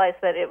mean, I realized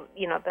that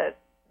that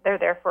they're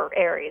there for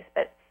Aries,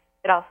 but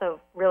it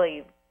also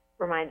really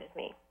reminded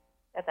me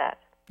of that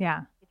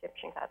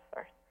Egyptian god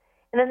source.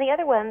 And then the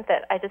other one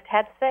that I just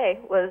had to say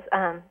was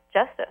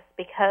Justice,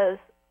 because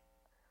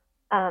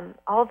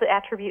all the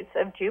attributes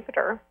of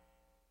Jupiter,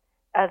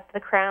 of the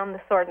crown,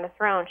 the sword, and the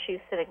throne, she's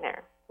sitting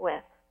there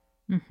with.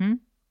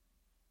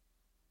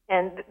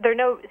 And there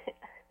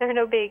are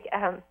no big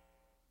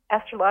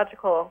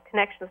astrological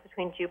connections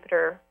between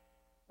Jupiter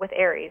with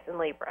Aries and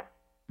Libra,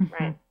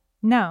 right?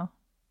 No.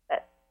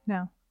 But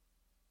no.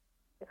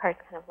 The cards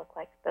kind of look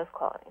like those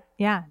qualities.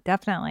 Yeah,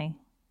 definitely.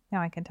 No,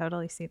 I can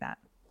totally see that.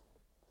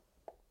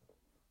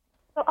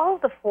 So all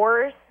of the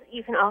fours,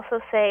 you can also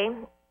say,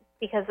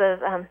 because of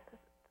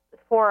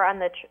 4 on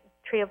the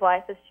Tree of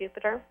Life is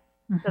Jupiter,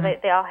 so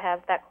they all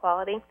have that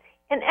quality.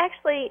 And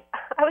actually,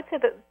 I would say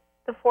that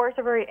the 4s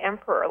are very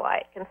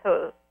Emperor-like, and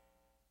so,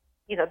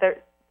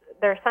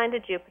 they're assigned to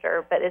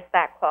Jupiter, but it's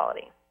that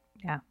quality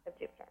of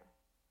Jupiter.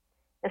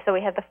 And so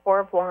we have the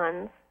 4 of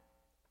Wands,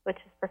 which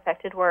is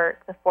perfected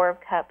work, the 4 of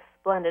Cups,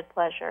 splendid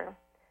pleasure,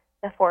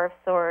 the 4 of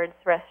Swords,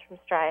 rest from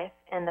strife,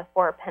 and the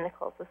 4 of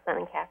Pentacles, the Sun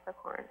in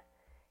Capricorn.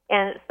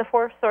 And it's the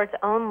 4 of Swords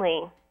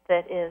only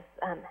that is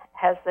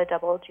has the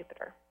double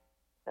Jupiter,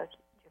 so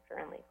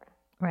Jupiter and Libra.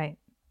 Right.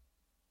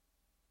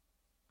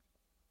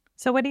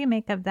 So what do you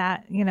make of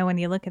that? When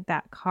you look at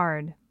that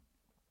card,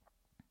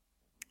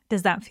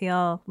 does that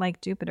feel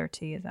like Jupiter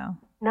to you, though?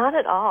 Not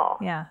at all.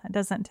 Yeah, it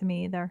doesn't to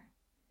me either.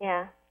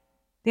 Yeah.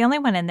 The only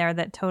one in there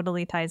that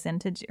totally ties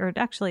into, or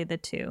actually the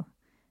 2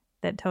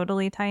 that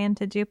totally tie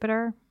into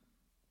Jupiter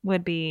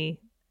would be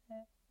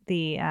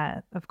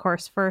of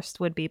course,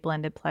 first would be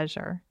blended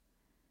pleasure,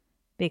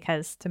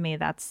 because to me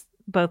that's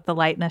both the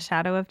light and the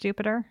shadow of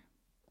Jupiter.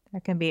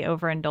 There can be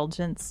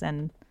overindulgence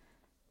and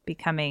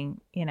becoming,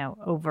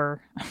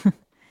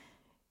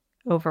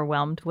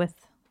 overwhelmed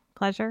with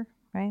pleasure,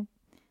 right?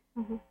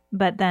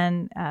 But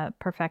then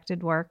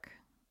perfected work,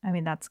 I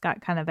mean, that's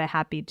got kind of a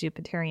happy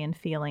Jupiterian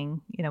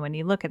feeling, when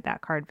you look at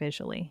that card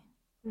visually,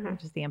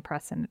 which is the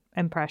impression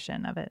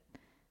of it.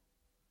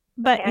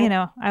 But,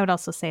 I would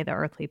also say the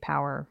earthly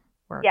power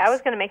works. Yeah, I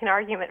was going to make an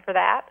argument for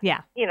that.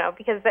 Yeah.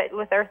 Because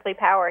with earthly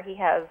power, he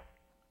has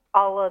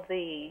all of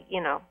the,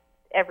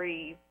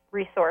 every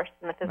resource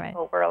in the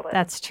physical world.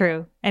 That's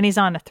true. And he's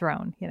on a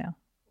throne,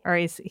 or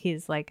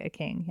he's like a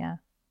king. Yeah.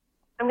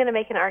 I'm going to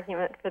make an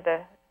argument for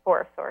the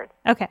 4 of Swords.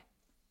 Okay.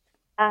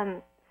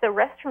 So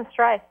rest from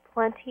strife,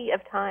 plenty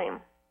of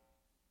time,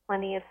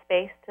 plenty of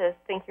space to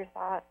think your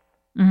thoughts.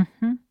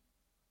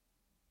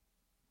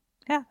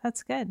 Yeah,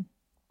 that's good.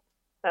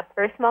 So it's a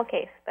very small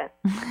case, but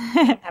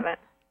I haven't.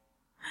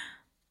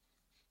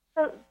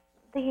 So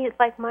the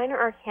minor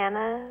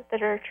arcana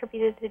that are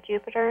attributed to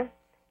Jupiter,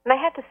 and I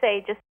have to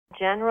say, just in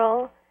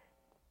general,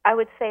 I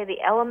would say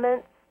the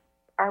elements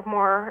are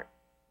more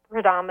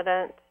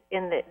predominant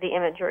in the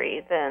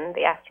imagery than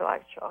the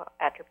astrological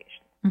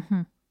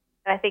attributions.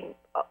 And I think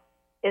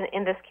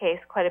in this case,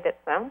 quite a bit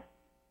so.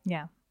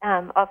 Yeah.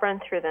 I'll run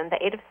through them.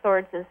 The 8 of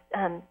Swords is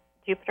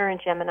Jupiter and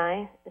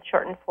Gemini, it's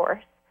shortened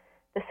force.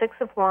 The 6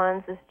 of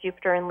Wands is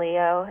Jupiter and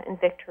Leo in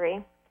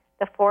victory.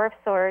 The 4 of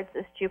Swords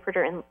is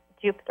Jupiter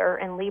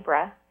and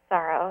Libra,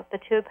 sorrow. The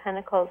 2 of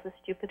Pentacles is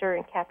Jupiter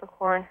and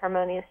Capricorn,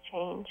 harmonious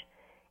change.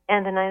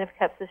 And the 9 of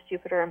Cups is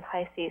Jupiter and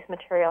Pisces,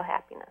 material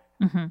happiness.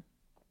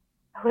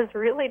 I was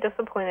really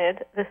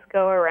disappointed this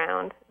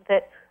go-around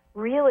that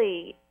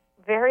really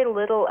very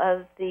little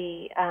of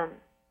the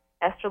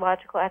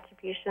astrological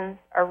attributions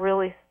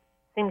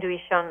seem to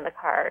be shown in the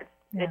cards.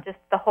 Yeah.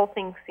 The whole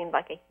thing seemed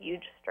like a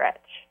huge stretch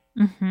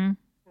to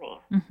me.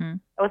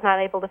 I was not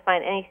able to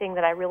find anything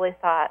that I really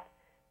thought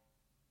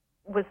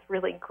was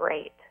really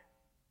great.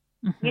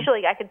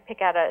 Usually I could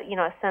pick out a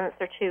sentence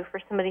or two for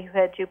somebody who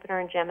had Jupiter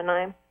and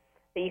Gemini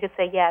that you could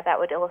say, yeah, that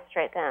would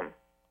illustrate them.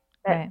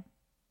 But, right.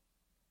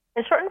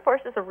 And shortened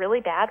force is a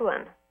really bad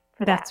one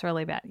for That's that.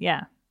 really bad,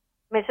 yeah.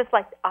 I mean, it's just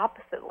like the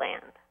opposite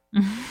land.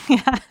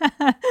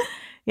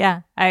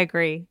 Yeah, I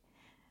agree.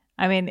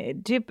 I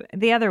mean,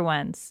 the other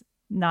ones,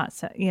 not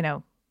so,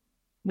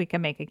 we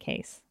can make a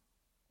case.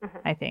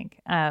 I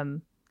think,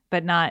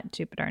 but not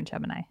Jupiter and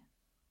Gemini.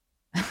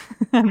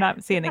 I'm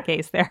not seeing the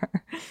case there.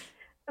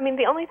 I mean,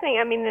 the only thing,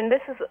 and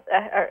this is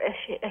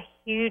a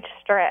huge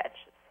stretch.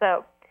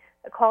 So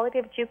the quality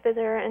of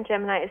Jupiter and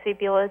Gemini is the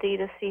ability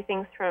to see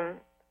things from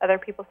other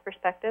people's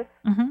perspectives.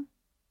 Mm-hmm.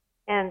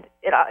 And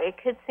it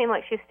could seem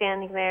like she's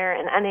standing there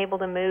and unable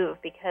to move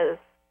because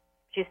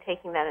she's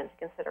taking that into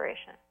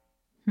consideration.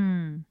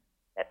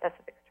 That's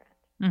a big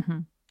stretch.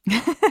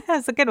 Mm-hmm.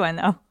 That's a good one,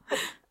 though.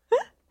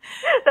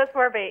 That's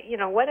more of a,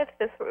 what if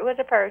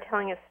I were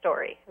telling a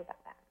story about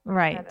that?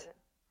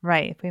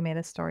 Right. If we made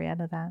a story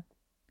out of that.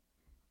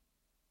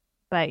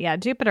 But yeah,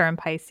 Jupiter in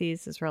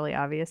Pisces is really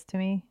obvious to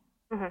me.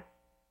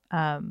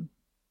 Mm-hmm.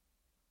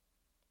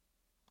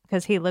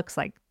 Because he looks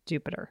like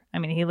Jupiter. I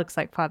mean, he looks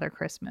like Father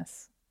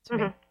Christmas to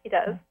me. He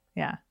does.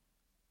 Yeah.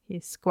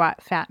 He's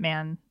squat, fat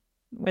man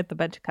with a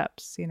bunch of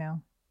cups,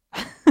 Well,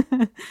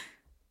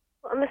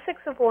 on the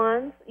Six of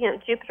Wands,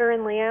 Jupiter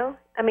and Leo,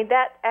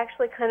 that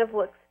actually kind of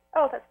looks,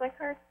 oh, that's my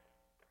card.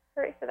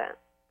 Hurry for that.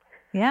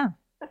 Yeah.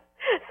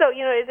 So,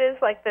 it is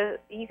like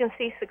you can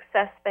see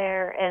success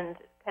there and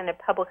kind of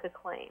public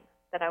acclaim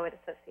that I would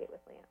associate with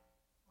Leo.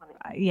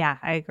 Yeah,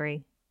 I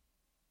agree.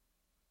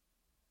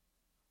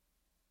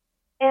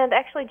 And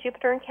actually,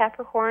 Jupiter and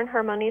Capricorn,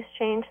 harmonious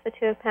change, the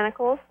Two of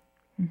Pentacles.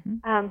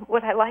 Mm-hmm.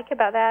 What I like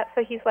about that,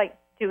 so he's like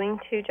doing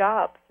two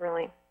jobs,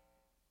 really.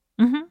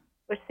 Mm-hmm.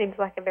 Which seems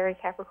like a very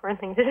Capricorn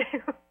thing to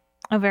do.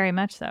 Oh, very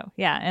much so.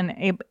 Yeah, and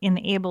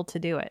able to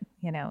do it,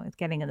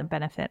 getting the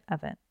benefit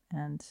of it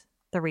and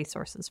the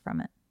resources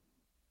from it.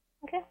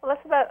 Okay, well,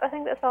 I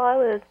think that's all I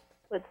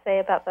would say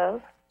about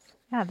those.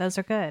 Yeah, those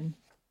are good.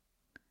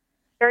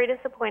 Very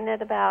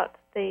disappointed about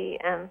the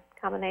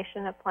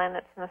combination of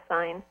planets and a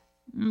sign.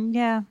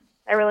 Yeah.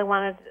 I really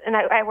wanted, and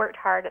I worked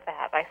hard at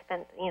that. I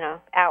spent,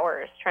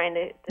 hours trying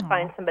to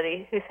find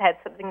somebody who's had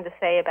something to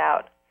say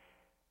about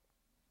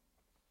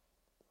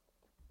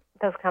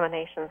those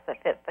combinations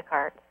that fit the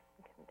cards.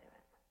 I couldn't do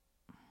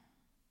it.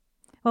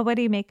 Well, what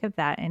do you make of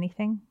that?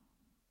 Anything?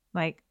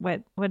 Like,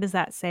 what does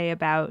that say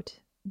about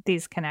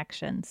these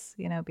connections,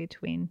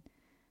 between,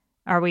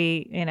 are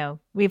we,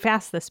 we've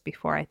asked this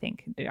before, I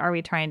think. Are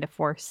we trying to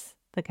force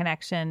the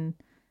connection?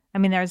 I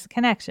mean, there's a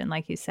connection,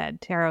 like you said.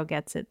 Tarot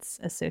gets its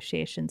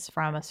associations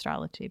from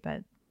astrology,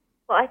 but...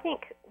 Well, I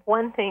think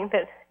one thing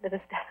that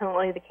is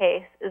definitely the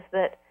case is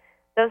that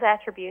those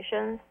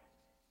attributions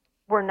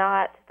were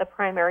not the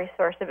primary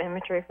source of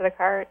imagery for the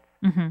cards,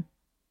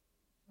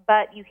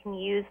 but you can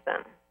use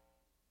them.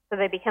 So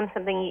they become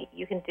something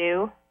you can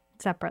do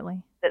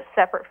separately. That's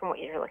separate from what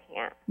you're looking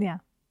at. Yeah.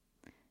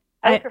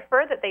 I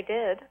prefer that they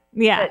did.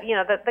 Yeah.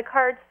 But, the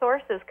card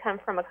sources come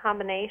from a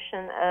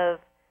combination of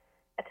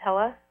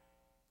Attila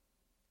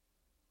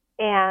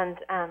and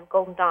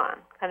Golden Dawn,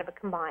 kind of a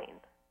combined.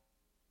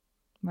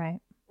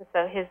 Right. And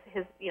so his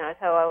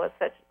Attila was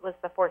such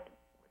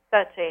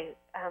a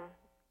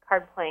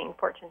card playing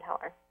fortune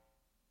teller.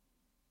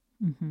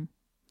 Mm-hmm.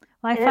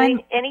 Well, I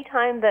find any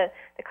time the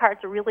cards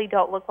really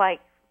don't look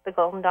like the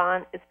Golden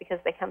Dawn, it's because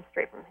they come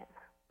straight from him.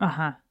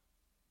 Uh-huh.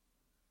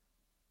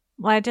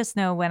 Well, I just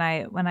know when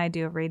I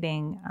do a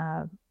reading,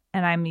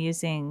 and I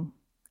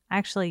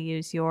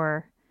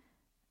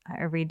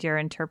read your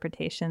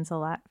interpretations a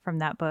lot from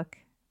that book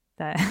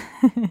that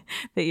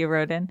that you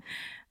wrote in.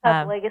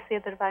 Legacy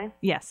of the Divine?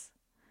 Yes.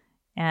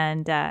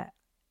 And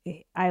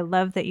I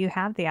love that you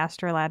have the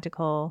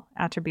astrological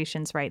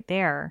attributions right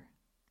there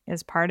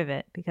as part of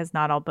it, because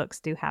not all books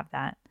do have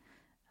that.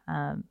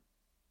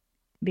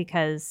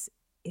 Because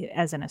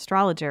as an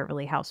astrologer, it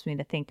really helps me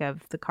to think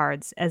of the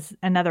cards as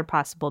another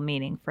possible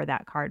meaning for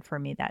that card for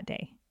me that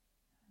day.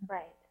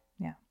 Right.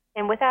 Yeah.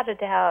 And without a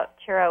doubt,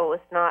 Chiro was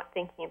not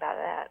thinking about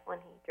that when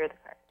he drew the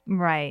card.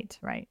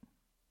 Right.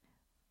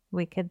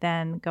 We could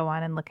then go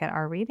on and look at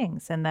our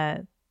readings and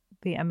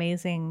the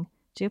amazing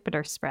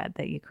Jupiter spread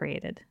that you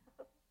created.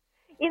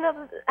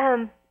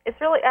 It's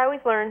really, I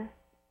always learn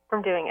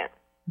from doing it.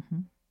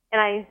 Mm-hmm.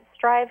 And I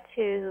strive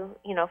to,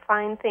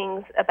 find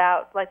things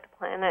about, like, the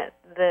planet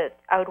that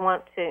I would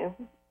want to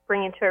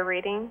bring into a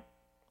reading.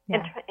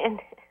 Yeah. And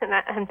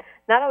I'm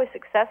not always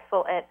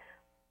successful at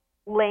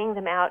laying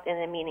them out in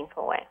a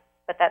meaningful way.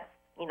 But that's,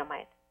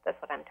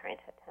 that's what I'm trying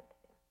to attempt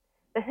to do.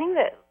 The thing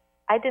that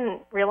I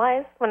didn't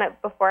realize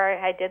before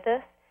I did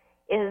this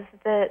is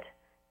that,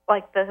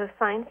 like, the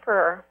sign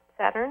for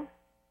Saturn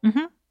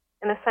and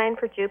the sign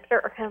for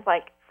Jupiter are kind of,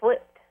 like,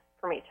 flipped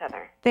from each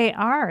other. They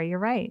are. You're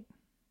right.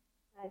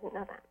 I didn't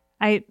know that.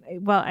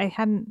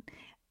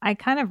 I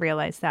kind of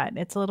realized that.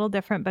 It's a little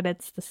different, but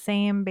it's the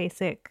same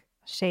basic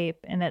shape,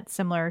 and it's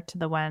similar to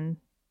the one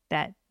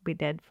that we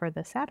did for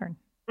the Saturn,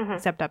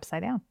 except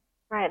upside down.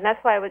 Right, and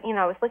that's why I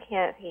was looking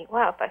at it thinking,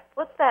 wow, if I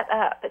flip that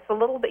up, it's a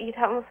little bit, you'd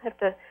almost have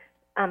to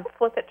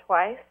flip it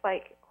twice,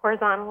 like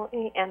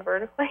horizontally and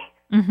vertically,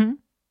 to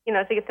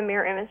get the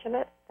mirror image of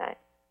it. But,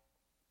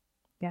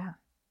 yeah.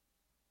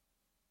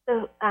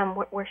 So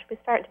where should we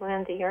start? Do we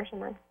want to do yours or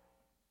mine?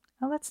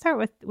 Well, let's start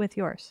with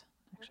yours,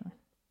 actually.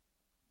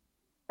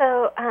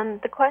 So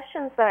the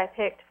questions that I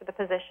picked for the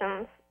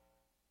positions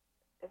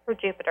for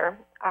Jupiter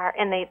are,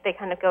 and they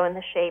kind of go in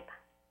the shape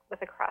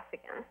with a cross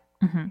again,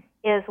 Mm-hmm.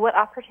 is what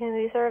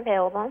opportunities are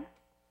available?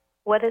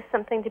 What is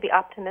something to be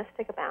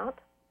optimistic about?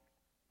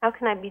 How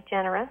can I be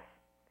generous?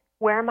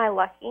 Where am I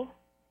lucky?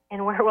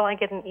 And where will I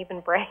get an even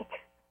break?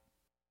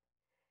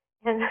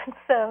 And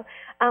so,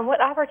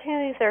 what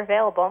opportunities are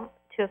available?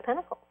 Two of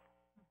Pentacles.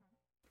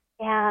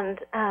 And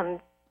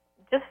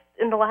just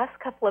in the last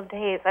couple of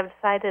days, I've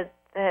decided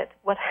that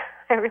what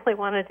I really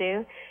want to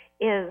do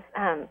is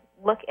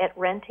look at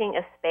renting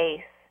a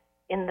space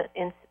in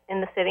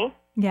the city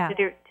Yeah.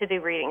 to do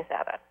readings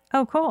at it.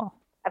 Oh, cool.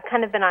 I've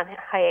kind of been on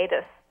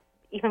hiatus,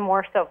 even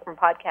more so from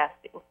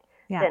podcasting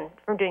than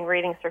from doing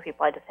readings for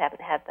people. I just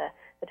haven't had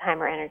the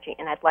time or energy,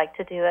 and I'd like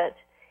to do it,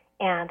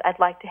 and I'd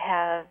like to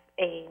have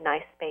a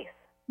nice space.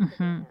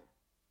 Mm-hmm.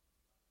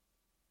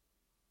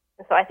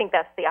 And so I think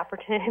that's the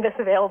opportunity that's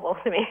available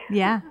to me.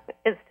 Yeah.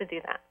 Is to do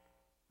that.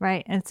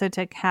 Right. And so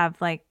to have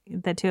like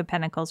the Two of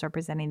Pentacles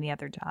representing the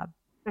other job.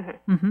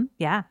 Mm-hmm. Mm-hmm.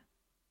 Yeah.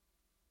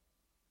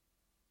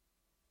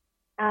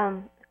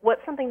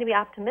 What's something to be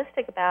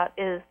optimistic about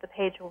is the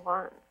Page of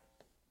Wands.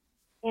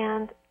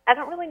 And I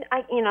don't really,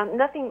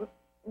 nothing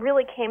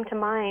really came to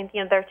mind.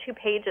 There are 2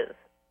 pages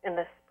in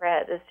this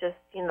spread. It's just,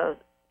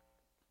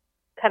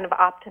 kind of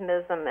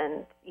optimism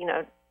and,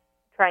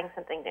 trying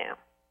something new.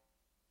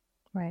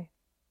 Right.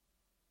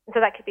 And so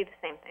that could be the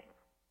same thing.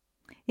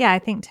 Yeah, I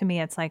think to me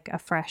it's like a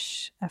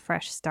fresh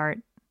start,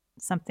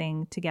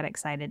 something to get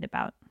excited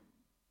about.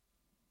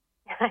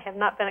 I have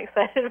not been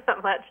excited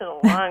about much in a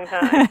long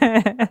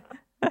time.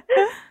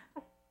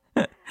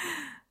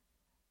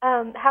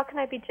 How can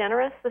I be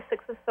generous? The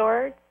Six of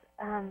Swords,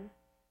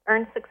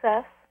 earn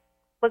success.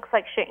 Looks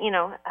like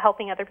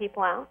helping other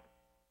people out,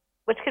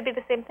 which could be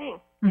the same thing.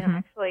 Mm-hmm.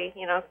 Actually,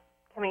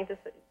 coming to,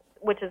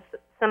 which is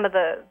some of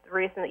the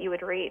reason that you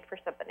would read for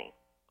somebody.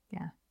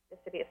 Yeah. Is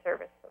to be a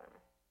service to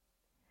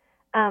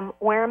them.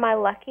 Where am I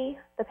lucky?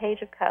 The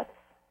Page of Cups.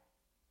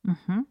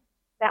 Mm-hmm.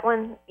 That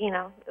one,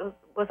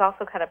 was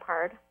also kind of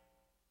hard.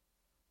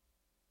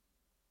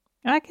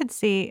 I could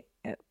see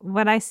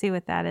what I see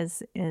with that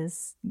is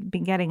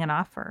getting an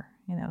offer.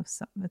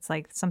 So it's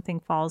like something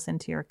falls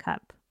into your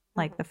cup,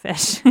 like the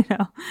fish.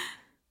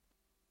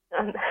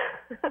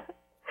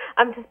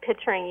 I'm just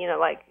picturing,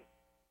 like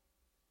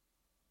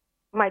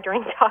my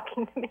drink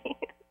talking to me.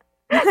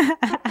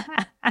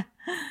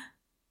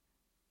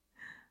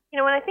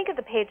 When I think of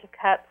the Page of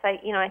Cups, I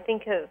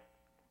think of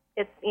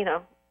it's,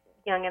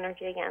 young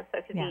energy again. So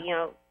it could be,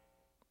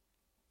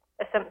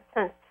 some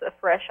sense of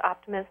fresh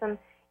optimism.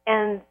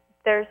 And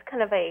there's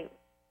kind of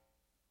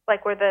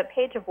like where the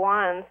Page of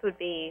Wands would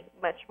be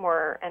much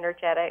more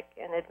energetic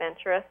and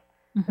adventurous.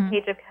 Mm-hmm. The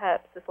Page of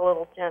Cups is a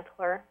little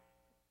gentler,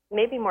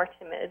 maybe more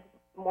timid,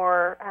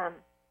 more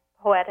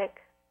poetic.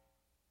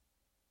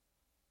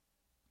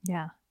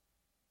 Yeah.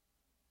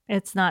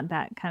 It's not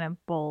that kind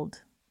of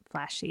bold,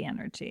 flashy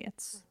energy.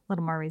 It's a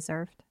little more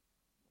reserved.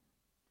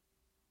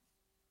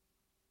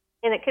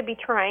 And it could be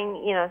trying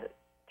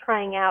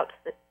out.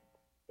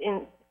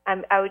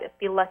 I would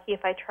be lucky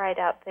if I tried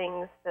out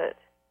things that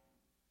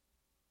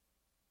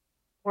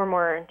were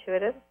more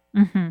intuitive.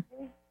 Mm-hmm.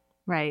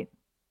 Right.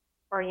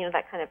 Or,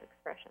 that kind of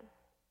expression.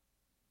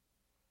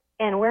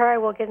 And where I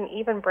will get an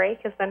even break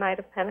is the Knight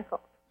of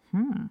Pentacles.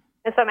 Hmm.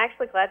 And so I'm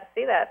actually glad to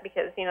see that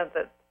because,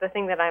 the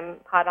thing that I'm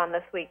hot on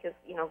this week is,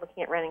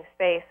 looking at renting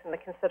space, and the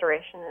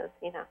consideration is,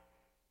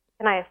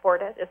 can I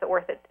afford it? Is it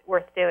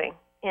worth doing?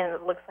 And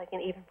it looks like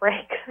an even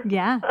break.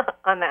 Yeah.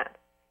 on that.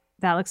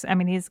 That looks,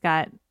 he's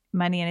got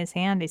money in his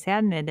hand. He's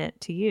handed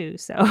it to you,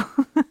 so.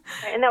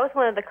 And that was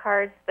one of the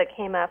cards that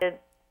came up,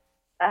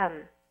 a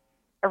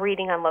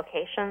reading on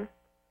location.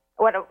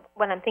 What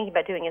I'm thinking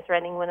about doing is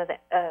renting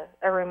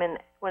a room in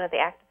one of the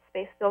active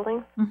space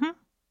buildings. Mm-hmm.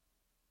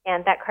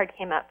 And that card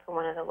came up for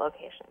one of the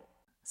locations.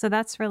 So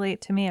that's really,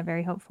 to me, a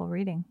very hopeful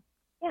reading.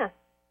 Yeah.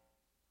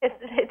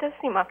 It does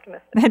seem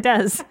optimistic. It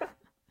does.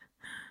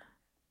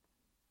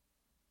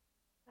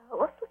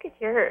 Let's look at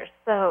yours.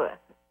 So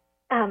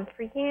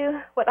for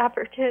you, what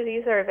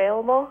opportunities are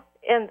available?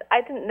 And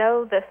I didn't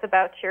know this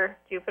about your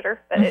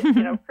Jupiter, but it's,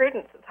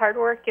 prudence. It's hard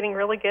work, getting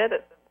really good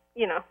at,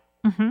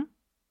 Mm-hmm.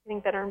 getting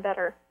better and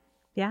better.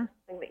 Yeah.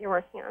 Thing that you're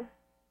working on.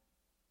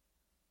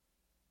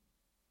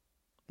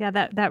 Yeah,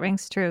 that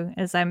rings true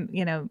as I'm,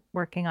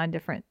 working on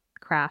different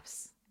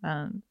crafts,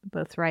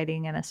 both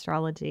writing and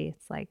astrology.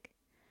 It's like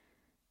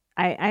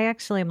I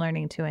actually am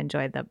learning to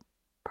enjoy the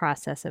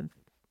process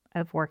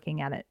of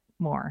working at it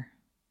more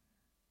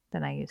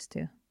than I used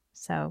to.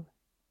 So,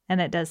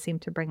 and it does seem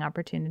to bring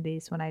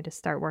opportunities when I just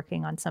start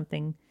working on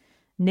something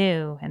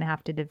new and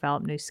have to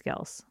develop new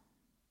skills.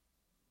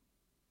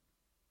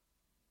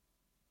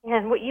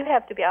 And what you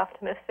have to be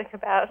optimistic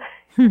about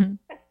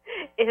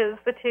is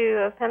the Two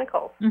of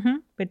Pentacles. Mm-hmm.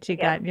 But you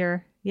got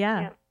your,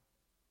 yeah.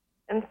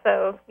 And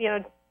so,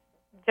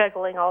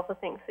 juggling all the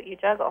things that you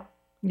juggle.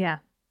 Yeah.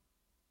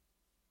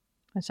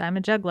 Which I'm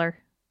a juggler.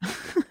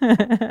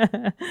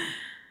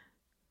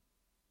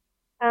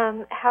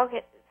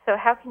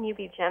 How can you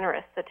be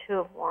generous? The Two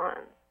of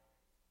Wands.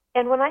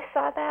 And when I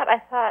saw that, I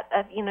thought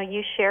of,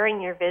 you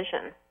sharing your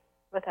vision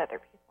with other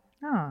people.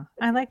 Oh,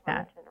 I like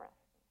that.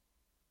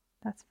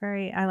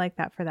 Interesting. I like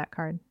that for that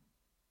card.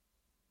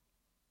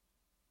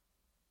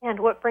 And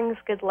what brings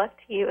good luck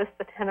to you is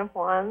the Ten of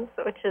Wands,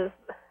 which is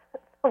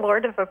the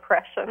Lord of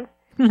Oppression.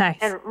 Nice.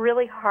 And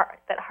really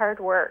hard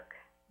work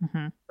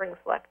brings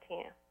luck to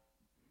you.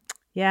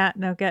 Yeah,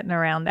 no getting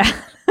around that.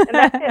 And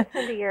that fits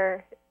into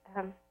your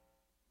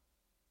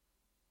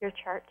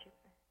chart too.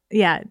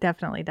 Yeah, it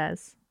definitely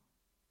does.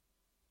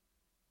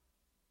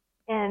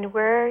 And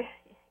where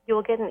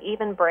you'll get an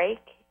even break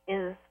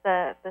is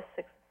the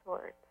Six of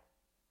Swords.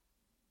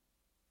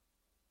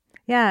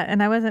 Yeah,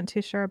 and I wasn't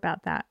too sure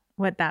about that.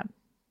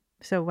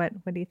 So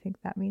what do you think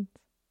that means?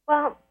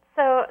 Well,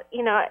 so,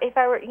 if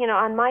I were,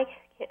 on my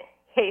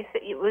case,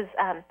 it was,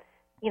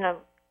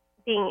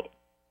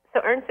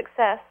 earned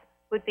success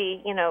would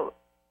be, you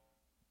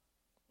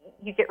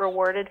get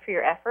rewarded for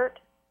your effort,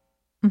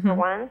 for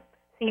one.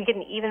 So you get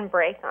an even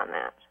break on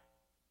that.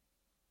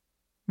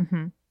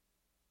 Mm-hmm.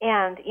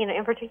 And,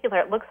 in particular,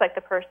 it looks like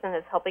the person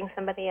is helping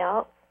somebody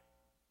else.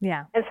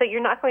 Yeah. And so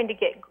you're not going to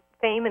get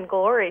fame and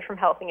glory from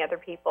helping other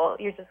people.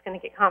 You're just going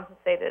to get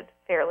compensated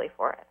fairly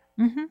for it.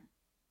 Mm-hmm.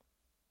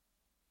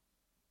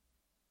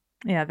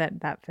 Yeah,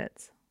 that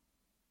fits.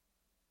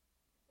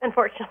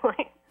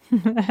 Unfortunately.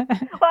 Well,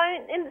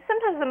 and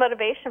sometimes the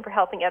motivation for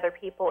helping other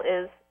people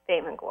is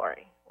fame and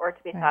glory, or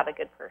to be thought a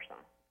good person.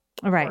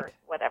 Right. Or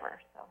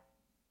whatever. So.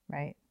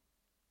 Right.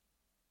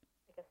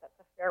 I guess that's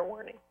a fair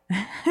warning.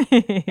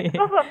 It's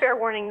also a fair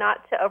warning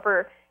not to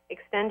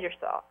overextend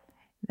yourself.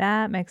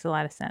 That makes a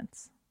lot of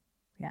sense.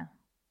 Yeah.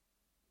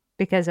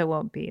 Because it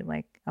won't be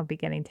like I'll be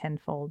getting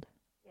tenfold,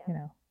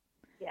 Yeah.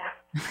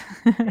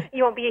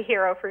 You won't be a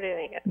hero for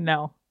doing it.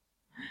 No.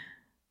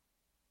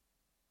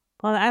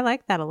 Well, I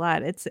like that a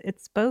lot. It's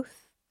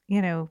both,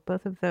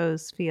 both of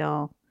those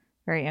feel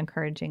very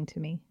encouraging to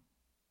me.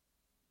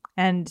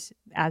 And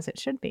as it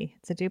should be.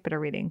 It's a Jupiter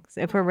reading.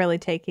 So if we're really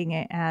taking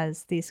it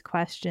as these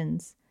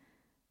questions,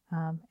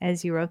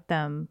 as you wrote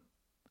them,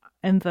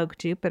 invoke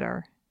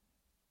Jupiter,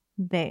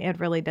 it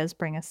really does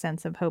bring a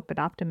sense of hope and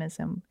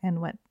optimism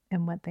and what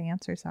the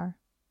answers are.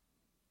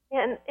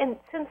 Yeah, and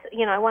since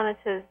I wanted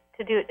to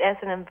do it as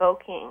an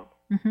invoking,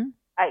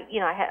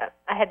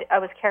 I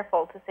was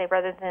careful to say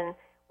rather than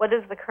what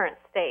is the current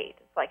state.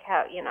 It's like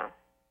how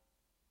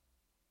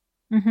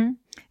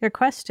Your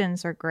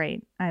questions are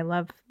great. I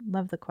love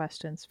the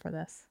questions for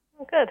this.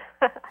 Oh, good.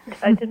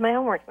 I did my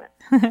homework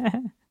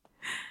then.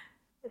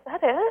 Is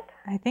that it?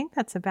 I think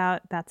that's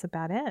about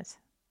it.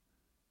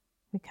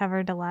 We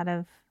covered a lot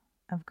of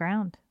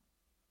ground.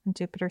 And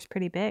Jupiter's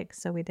pretty big,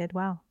 so we did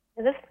well.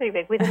 It is pretty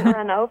big. We didn't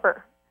run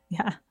over.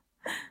 Yeah.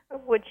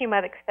 Which you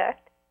might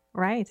expect.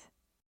 Right.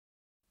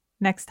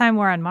 Next time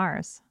we're on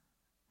Mars.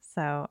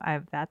 So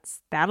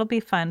that'll be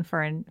fun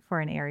for an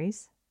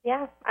Aries.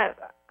 Yeah,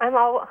 I'm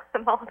all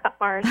about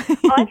Mars.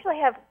 I'll actually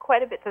have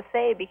quite a bit to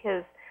say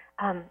because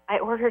I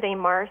ordered a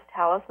Mars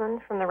talisman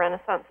from the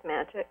Renaissance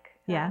Magic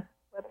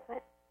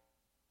website.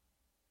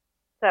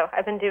 So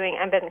I've been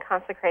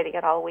consecrating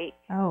it all week.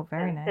 Oh,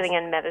 very nice. Sitting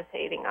and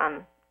meditating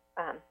on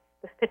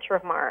this picture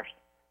of Mars.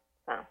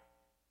 So.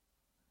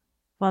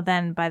 Well,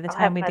 then by the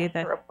time we do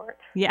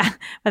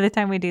by the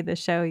time we do the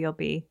show, you'll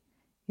be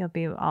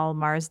all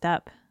Marsed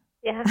up.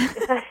 Yeah,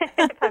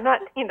 if I'm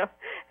not,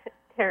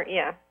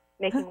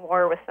 making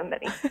war with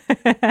somebody.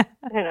 Who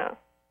knows?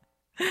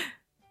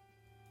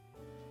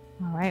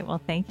 All right. Well,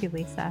 thank you,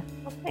 Leisa.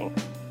 Well,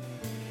 thanks.